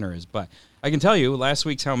contact who the winner is. But I can tell you, last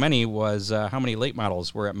week's How Many was how many late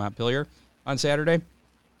models were at Montpelier on Saturday.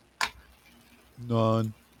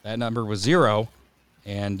 None. That number was 0.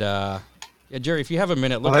 And, yeah, Jerry, if you have a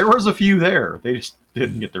minute, look. Well, there was a few there. They just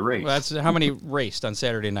didn't get the race. Well, that's how many raced on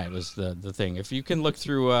Saturday night was the thing. If you can look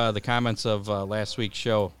through the comments of last week's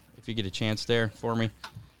show, if you get a chance there for me,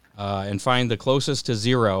 and find the closest to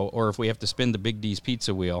 0, or if we have to spin the Big D's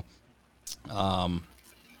Pizza wheel,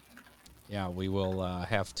 yeah, we will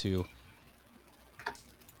have to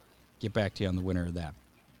get back to you on the winner of that.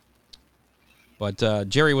 But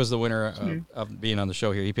Jerry was the winner of being on the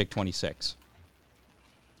show here. He picked 26,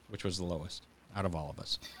 which was the lowest out of all of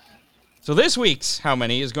us. So this week's How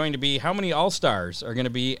Many is going to be how many All-Stars are going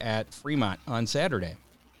to be at Fremont on Saturday.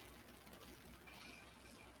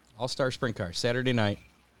 All-Star Sprint Car, Saturday night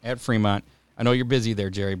at Fremont. I know you're busy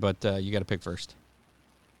there, Jerry, but you got to pick first.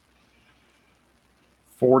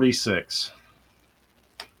 46.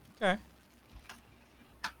 Okay.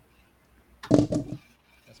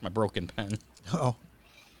 That's my broken pen. Oh,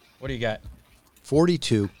 What do you got?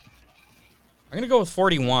 42. I'm going to go with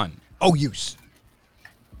 41. Oh, use.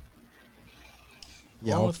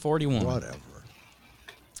 Yeah, Going with 41. whatever.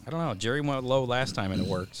 I don't know. Jerry went low last time and it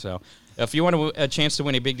worked. So if you want a chance to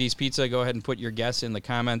win a Big D's Pizza, go ahead and put your guess in the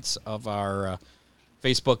comments of our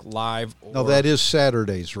Facebook Live. No, that is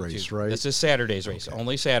Saturday's race, right? This is Saturday's race. Okay.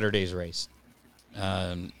 Only Saturday's race.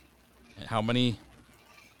 How many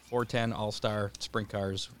 410 All-Star sprint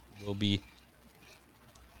cars will be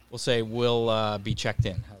checked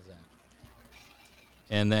in? How's that?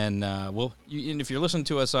 And then and if you're listening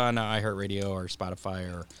to us on iHeartRadio or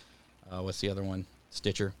Spotify or what's the other one?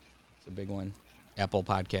 Stitcher. It's a big one. Apple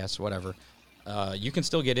Podcasts, whatever. You can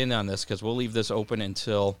still get in on this because we'll leave this open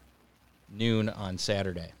until noon on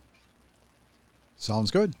Saturday.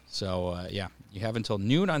 Sounds good. So, you have until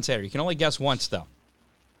noon on Saturday. You can only guess once, though.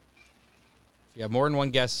 If you have more than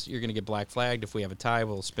one guess, you're going to get black flagged. If we have a tie,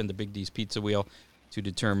 we'll spin the Big D's Pizza wheel to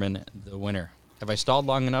determine the winner. Have I stalled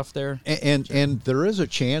long enough there? And there is a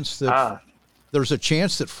chance that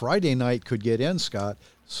Friday night could get in, Scott.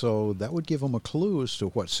 So that would give them a clue as to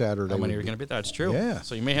what Saturday. How many are going to be? That's true. Yeah.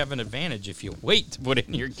 So you may have an advantage if you wait to put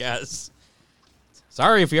in your guess.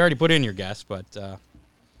 Sorry if you already put in your guess, but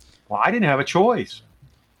well, I didn't have a choice.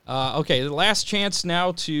 Okay, the last chance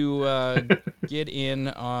now to get in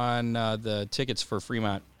on the tickets for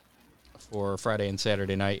Fremont for Friday and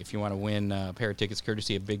Saturday night. If you want to win a pair of tickets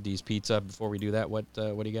courtesy of Big D's Pizza, before we do that, what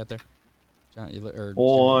do you got there? John,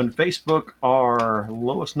 on Facebook, our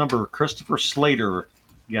lowest number, Christopher Slater,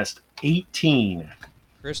 guessed 18.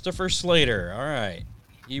 Christopher Slater, all right.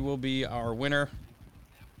 He will be our winner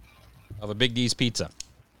of a Big D's Pizza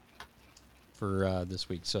for this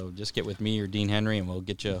week. So just get with me or Dean Henry, and we'll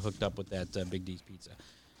get you hooked up with that Big D's Pizza.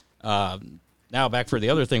 Now back for the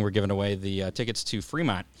other thing we're giving away, the tickets to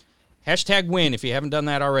Fremont. Hashtag win. If you haven't done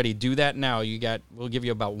that already, do that now. We'll give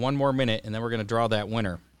you about 1 more minute, and then we're going to draw that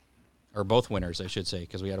winner. Or both winners, I should say,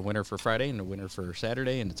 because we had a winner for Friday and a winner for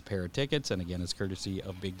Saturday, and it's a pair of tickets. And, again, it's courtesy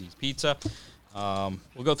of Big D's Pizza.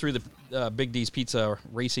 We'll go through the Big D's Pizza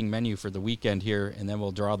racing menu for the weekend here, and then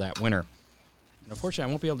we'll draw that winner. And unfortunately,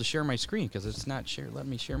 I won't be able to share my screen because it's not letting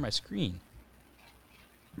me share my screen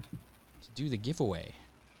to do the giveaway.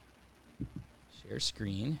 Share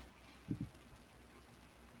screen.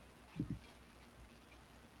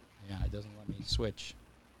 Yeah, it doesn't let me switch.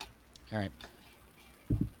 All right.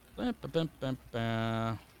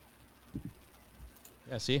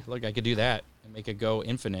 Yeah, see? Look, I could do that and make it go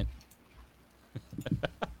infinite.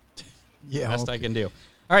 Yeah, Best I can do.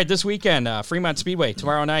 All right, this weekend, Fremont Speedway,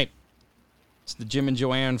 tomorrow night. It's the Jim and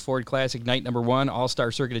Joanne Ford Classic Night Number 1,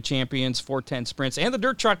 All-Star Circuit of Champions, 410 Sprints, and the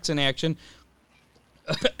dirt trucks in action.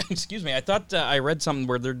 Excuse me, I thought I read something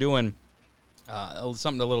where they're doing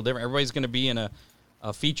something a little different. Everybody's going to be in a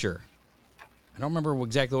feature. I don't remember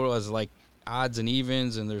exactly what it was, like odds and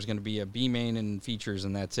evens, and there's going to be a B main and features,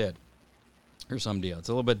 and that's it. Or some deal. It's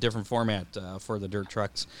a little bit different format for the dirt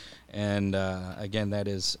trucks. And, again, that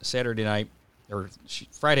is Friday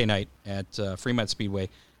night at Fremont Speedway.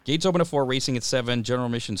 Gates open at 4, racing at 7. General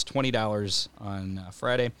admission's $20 on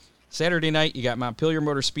Friday. Saturday night, you got Montpelier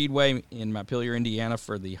Motor Speedway in Montpelier, Indiana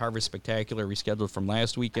for the Harvest Spectacular, rescheduled from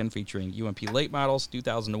last weekend, featuring UMP late models,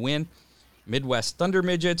 2,000 to win. Midwest Thunder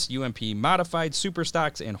Midgets, UMP Modified, Super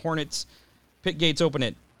Stocks, and Hornets. Pit gates open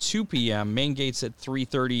at 2 p.m., main gates at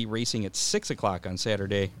 3:30, racing at 6 o'clock on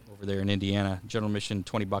Saturday over there in Indiana. General admission,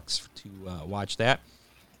 $20 to watch that.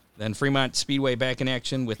 Then Fremont Speedway back in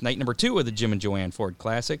action with night number 2 of the Jim and Joanne Ford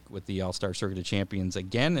Classic with the All-Star Circuit of Champions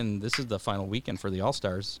again, and this is the final weekend for the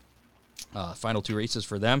All-Stars. Final 2 races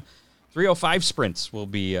for them. 305 Sprints will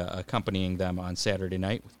be accompanying them on Saturday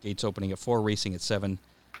night, with gates opening at 4, racing at 7.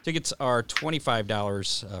 Tickets are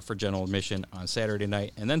 $25 for general admission on Saturday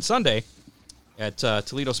night. And then Sunday at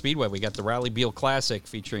Toledo Speedway, we got the Raleigh Beal Classic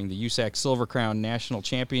featuring the USAC Silver Crown National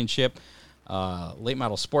Championship, late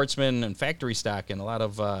model sportsman and factory stock, and a lot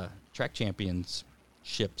of track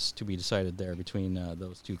championships to be decided there between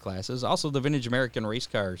those two classes. Also, the Vintage American race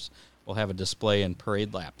cars will have a display and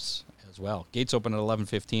parade laps as well. Gates open at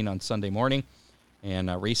 11:15 on Sunday morning, and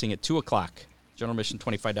racing at 2 o'clock. General admission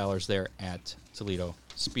 $25 there at Toledo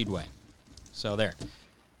Speedway. So there.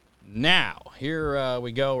 Now, here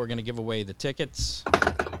we go. We're going to give away the tickets.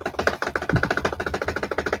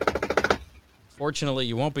 Fortunately,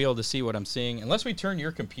 you won't be able to see what I'm seeing unless we turn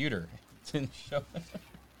your computer.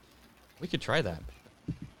 We could try that.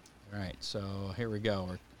 All right, so here we go.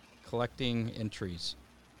 We're collecting entries.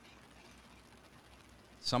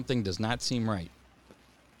 Something does not seem right.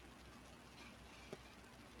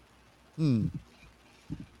 Do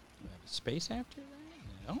I have a space after that?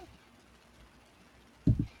 No.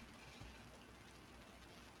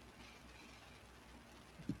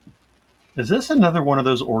 Is this another one of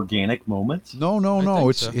those organic moments? No.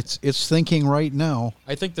 It's thinking right now.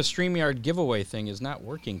 I think the StreamYard giveaway thing is not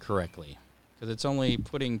working correctly because it's only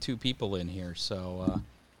putting 2 people in here. So,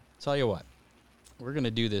 tell you what, we're gonna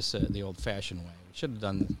do this the old-fashioned way. We should have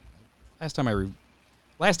done last time. I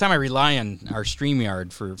rely on our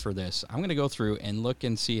StreamYard for this. I'm gonna go through and look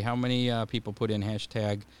and see how many people put in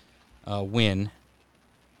hashtag win.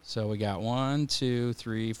 So we got 1, 2,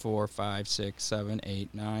 3, 4, 5, 6, 7, 8,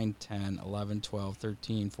 9, 10, 11, 12,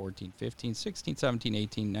 13, 14, 15, 16, 17,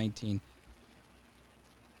 18, 19,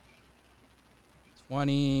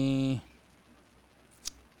 20.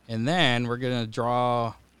 And then we're going to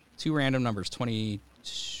draw 2 random numbers, 20,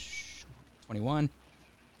 21.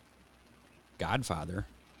 Godfather.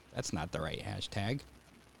 That's not the right hashtag.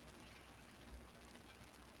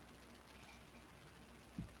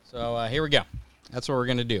 So here we go. That's what we're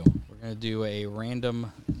going to do. We're going to do a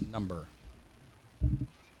random number.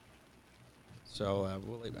 So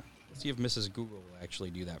let's see if Mrs. Google will actually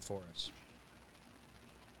do that for us.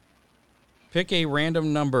 Pick a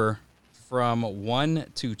random number from 1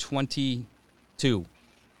 to 22.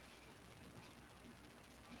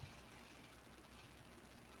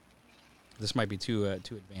 This might be too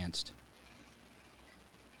advanced.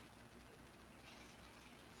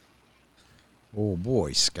 Oh,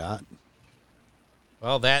 boy, Scott.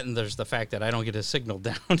 Well, that and there's the fact that I don't get a signal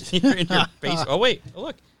down here in your face. Oh, wait. Oh,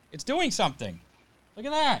 look. It's doing something. Look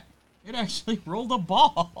at that. It actually rolled a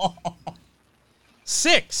ball.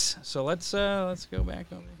 6. So let's go back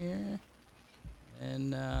over here.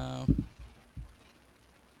 And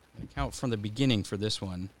count from the beginning for this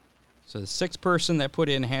one. So the 6th person that put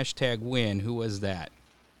in hashtag win, who was that?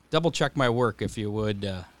 Double check my work if you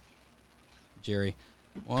would, Jerry.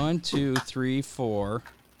 1, 2, 3, 4,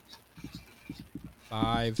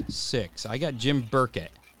 5, 6. I got Jim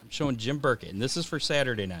Burkett. I'm showing Jim Burkett, and this is for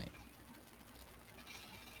Saturday night.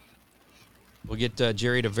 We'll get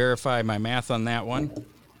Jerry to verify my math on that one.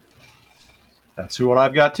 That's what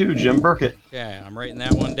I've got too, Jim Burkett. Okay, I'm writing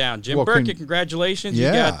that one down. Jim Burkett, congratulations. Yeah.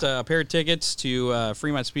 You got a pair of tickets to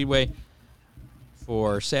Fremont Speedway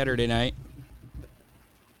for Saturday night.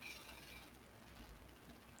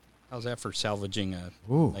 How's that for salvaging a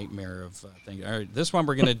nightmare of things? All right, this one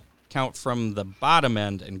we're going to count from the bottom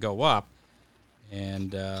end and go up.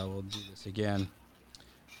 And we'll do this again.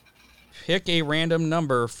 Pick a random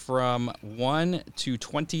number from 1 to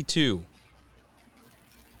 22.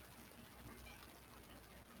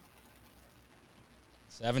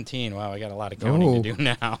 $17. Wow, I got a lot of counting to do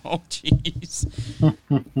now. Jeez.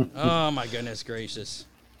 Oh, my goodness gracious.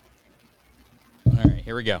 All right,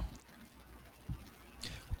 here we go.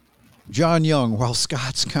 John Young, while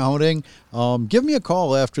Scott's counting, give me a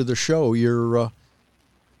call after the show. Your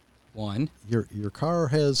car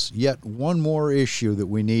has yet one more issue that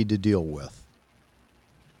we need to deal with.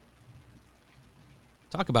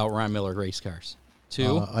 Talk about Ron Miller race cars.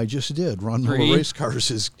 2. I just did. Ron 3. Miller Race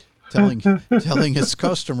Cars is telling his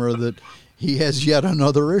customer that he has yet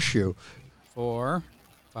another issue. 4,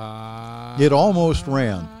 5. It almost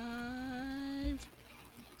ran.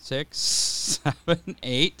 6, 7,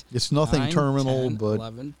 8. It's nothing 9, terminal, 10, but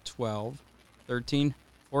 11, 12, 13,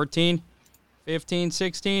 14, 15,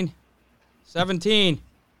 16, 17.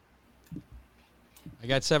 I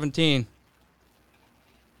got 17.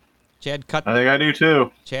 Chad cut. I think I do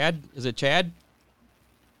too. Chad? Is it Chad?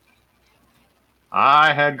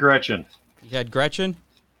 I had Gretchen. You had Gretchen?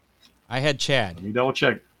 I had Chad. Let me double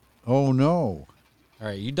check. oh no. All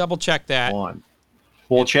right, you double check that. 1.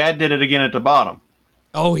 Well, Chad did it again at the bottom.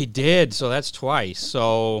 Oh, he did. So that's twice.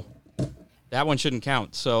 So that one shouldn't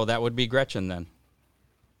count. So that would be Gretchen then.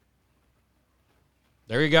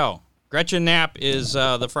 There you go. Gretchen Knapp is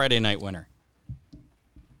the Friday night winner.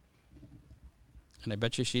 And I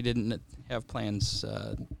bet you she didn't have plans,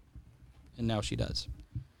 and now she does.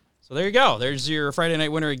 So there you go. There's your Friday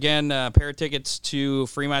night winner again. Pair of tickets to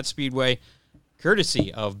Fremont Speedway,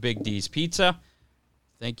 courtesy of Big D's Pizza.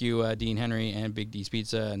 Thank you, Dean Henry and Big D's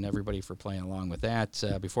Pizza and everybody for playing along with that.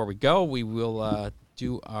 Before we go, we will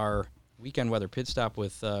do our weekend weather pit stop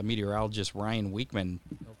with meteorologist Ryan Weekman.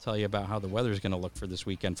 He'll tell you about how the weather is going to look for this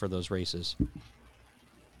weekend for those races.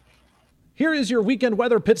 Here is your weekend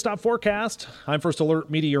weather pit stop forecast. I'm First Alert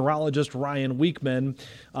meteorologist Ryan Weekman.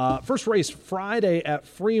 First race Friday at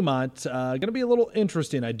Fremont. Going to be a little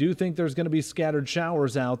interesting. I do think there's going to be scattered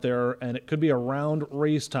showers out there, and it could be around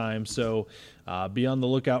race time. So Be on the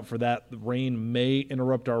lookout for that. The rain may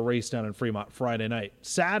interrupt our race down in Fremont Friday night.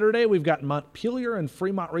 Saturday, we've got Montpelier and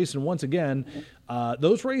Fremont racing once again.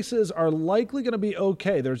 Those races are likely going to be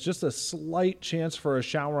okay. There's just a slight chance for a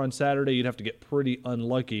shower on Saturday. You'd have to get pretty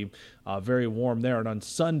unlucky. Very warm there. And on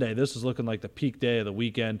Sunday, this is looking like the peak day of the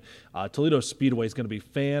weekend. Toledo Speedway is going to be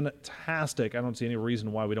fantastic. I don't see any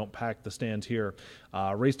reason why we don't pack the stands here.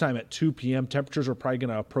 Race time at 2 p.m. Temperatures are probably going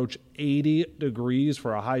to approach 80 degrees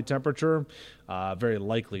for a high temperature. Very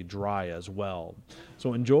likely dry as well.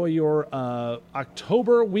 So enjoy your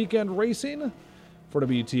October weekend racing. For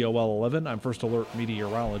WTOL 11, I'm First Alert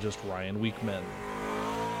meteorologist Ryan Weekman.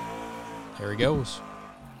 There he goes.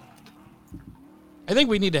 I think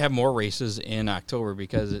we need to have more races in October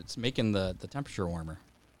because it's making the temperature warmer.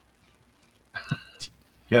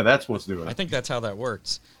 Yeah, that's what's doing it. I think that's how that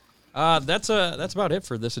works. That's about it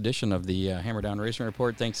for this edition of the Hammer Down Racing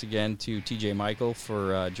Report. Thanks again to T.J. Michael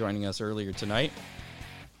for joining us earlier tonight.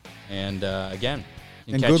 And again,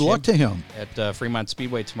 and good luck to him at Fremont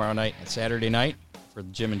Speedway tomorrow night and Saturday night for the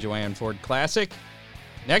Jim and Joanne Ford Classic.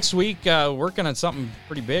 Next week, working on something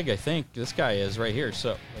pretty big, I think. This guy is right here.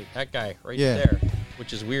 So, wait, that guy right there,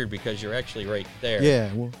 which is weird because you're actually right there.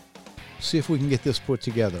 Yeah, we'll see if we can get this put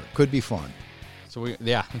together. Could be fun. So,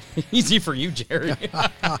 easy for you, Jerry.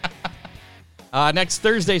 Next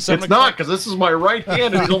Thursday, 7 o'clock. It's not, because this is my right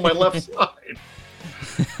hand and he's on my left side.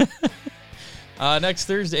 Next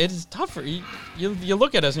Thursday, it is tougher. You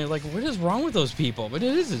look at us and you're like, what is wrong with those people? But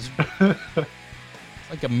it is. It's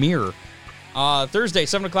like a mirror. Thursday,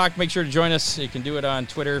 7 o'clock. Make sure to join us. You can do it on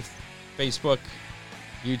Twitter, Facebook,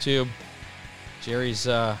 YouTube. Jerry's,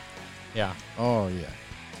 Oh, yeah.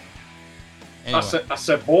 Anyway. I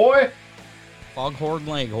said, boy. Foghorn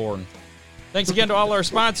Leghorn. Thanks again to all our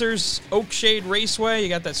sponsors. Oakshade Raceway. You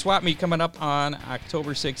got that swap meet coming up on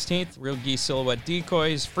October 16th. Real Geese Silhouette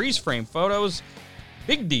Decoys, freeze frame photos,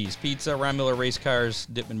 Big D's Pizza, Ron Miller Race Cars,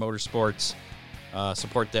 Dittman Motorsports.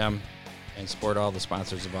 Support them and support all the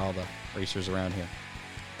sponsors of all the racers around here.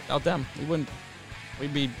 Without them,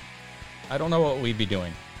 I don't know what we'd be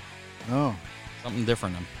doing. Oh. Something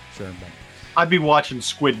different, I'm sure. But I'd be watching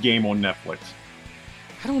Squid Game on Netflix.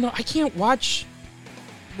 I don't know. I can't watch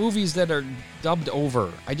movies that are dubbed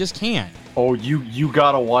over. I just can't. Oh, you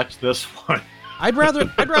gotta watch this one. I'd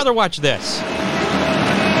rather watch this.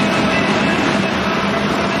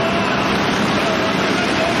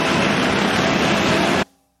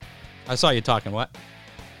 I saw you talking. What?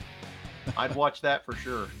 I'd watch that for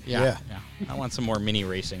sure. Yeah. I want some more mini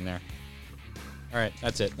racing there. All right,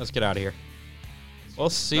 that's it. Let's get out of here.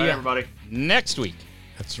 We'll see you everybody next week.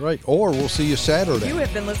 That's right. Or we'll see you Saturday. You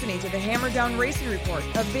have been listening to the Hammer Down Racing Report,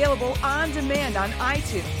 available on demand on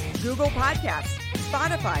iTunes, Google Podcasts,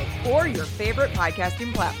 Spotify, or your favorite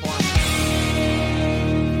podcasting platform.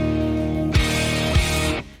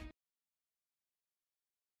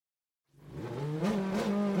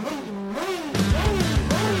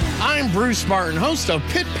 I'm Bruce Martin, host of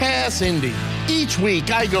Pit Pass Indy. Each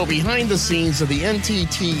week, I go behind the scenes of the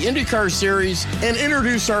NTT IndyCar Series and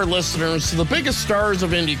introduce our listeners to the biggest stars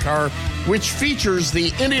of IndyCar, which features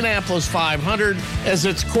the Indianapolis 500 as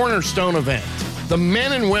its cornerstone event. The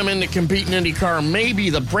men and women that compete in IndyCar may be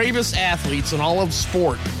the bravest athletes in all of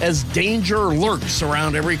sport, as danger lurks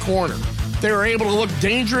around every corner. They are able to look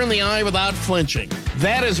danger in the eye without flinching.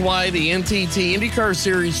 That is why the NTT IndyCar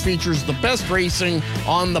Series features the best racing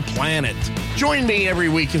on the planet. Join me every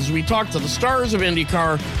week as we talk to the stars of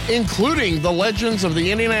IndyCar, including the legends of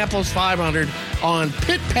the Indianapolis 500 on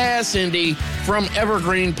Pit Pass Indy from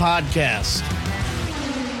Evergreen Podcast.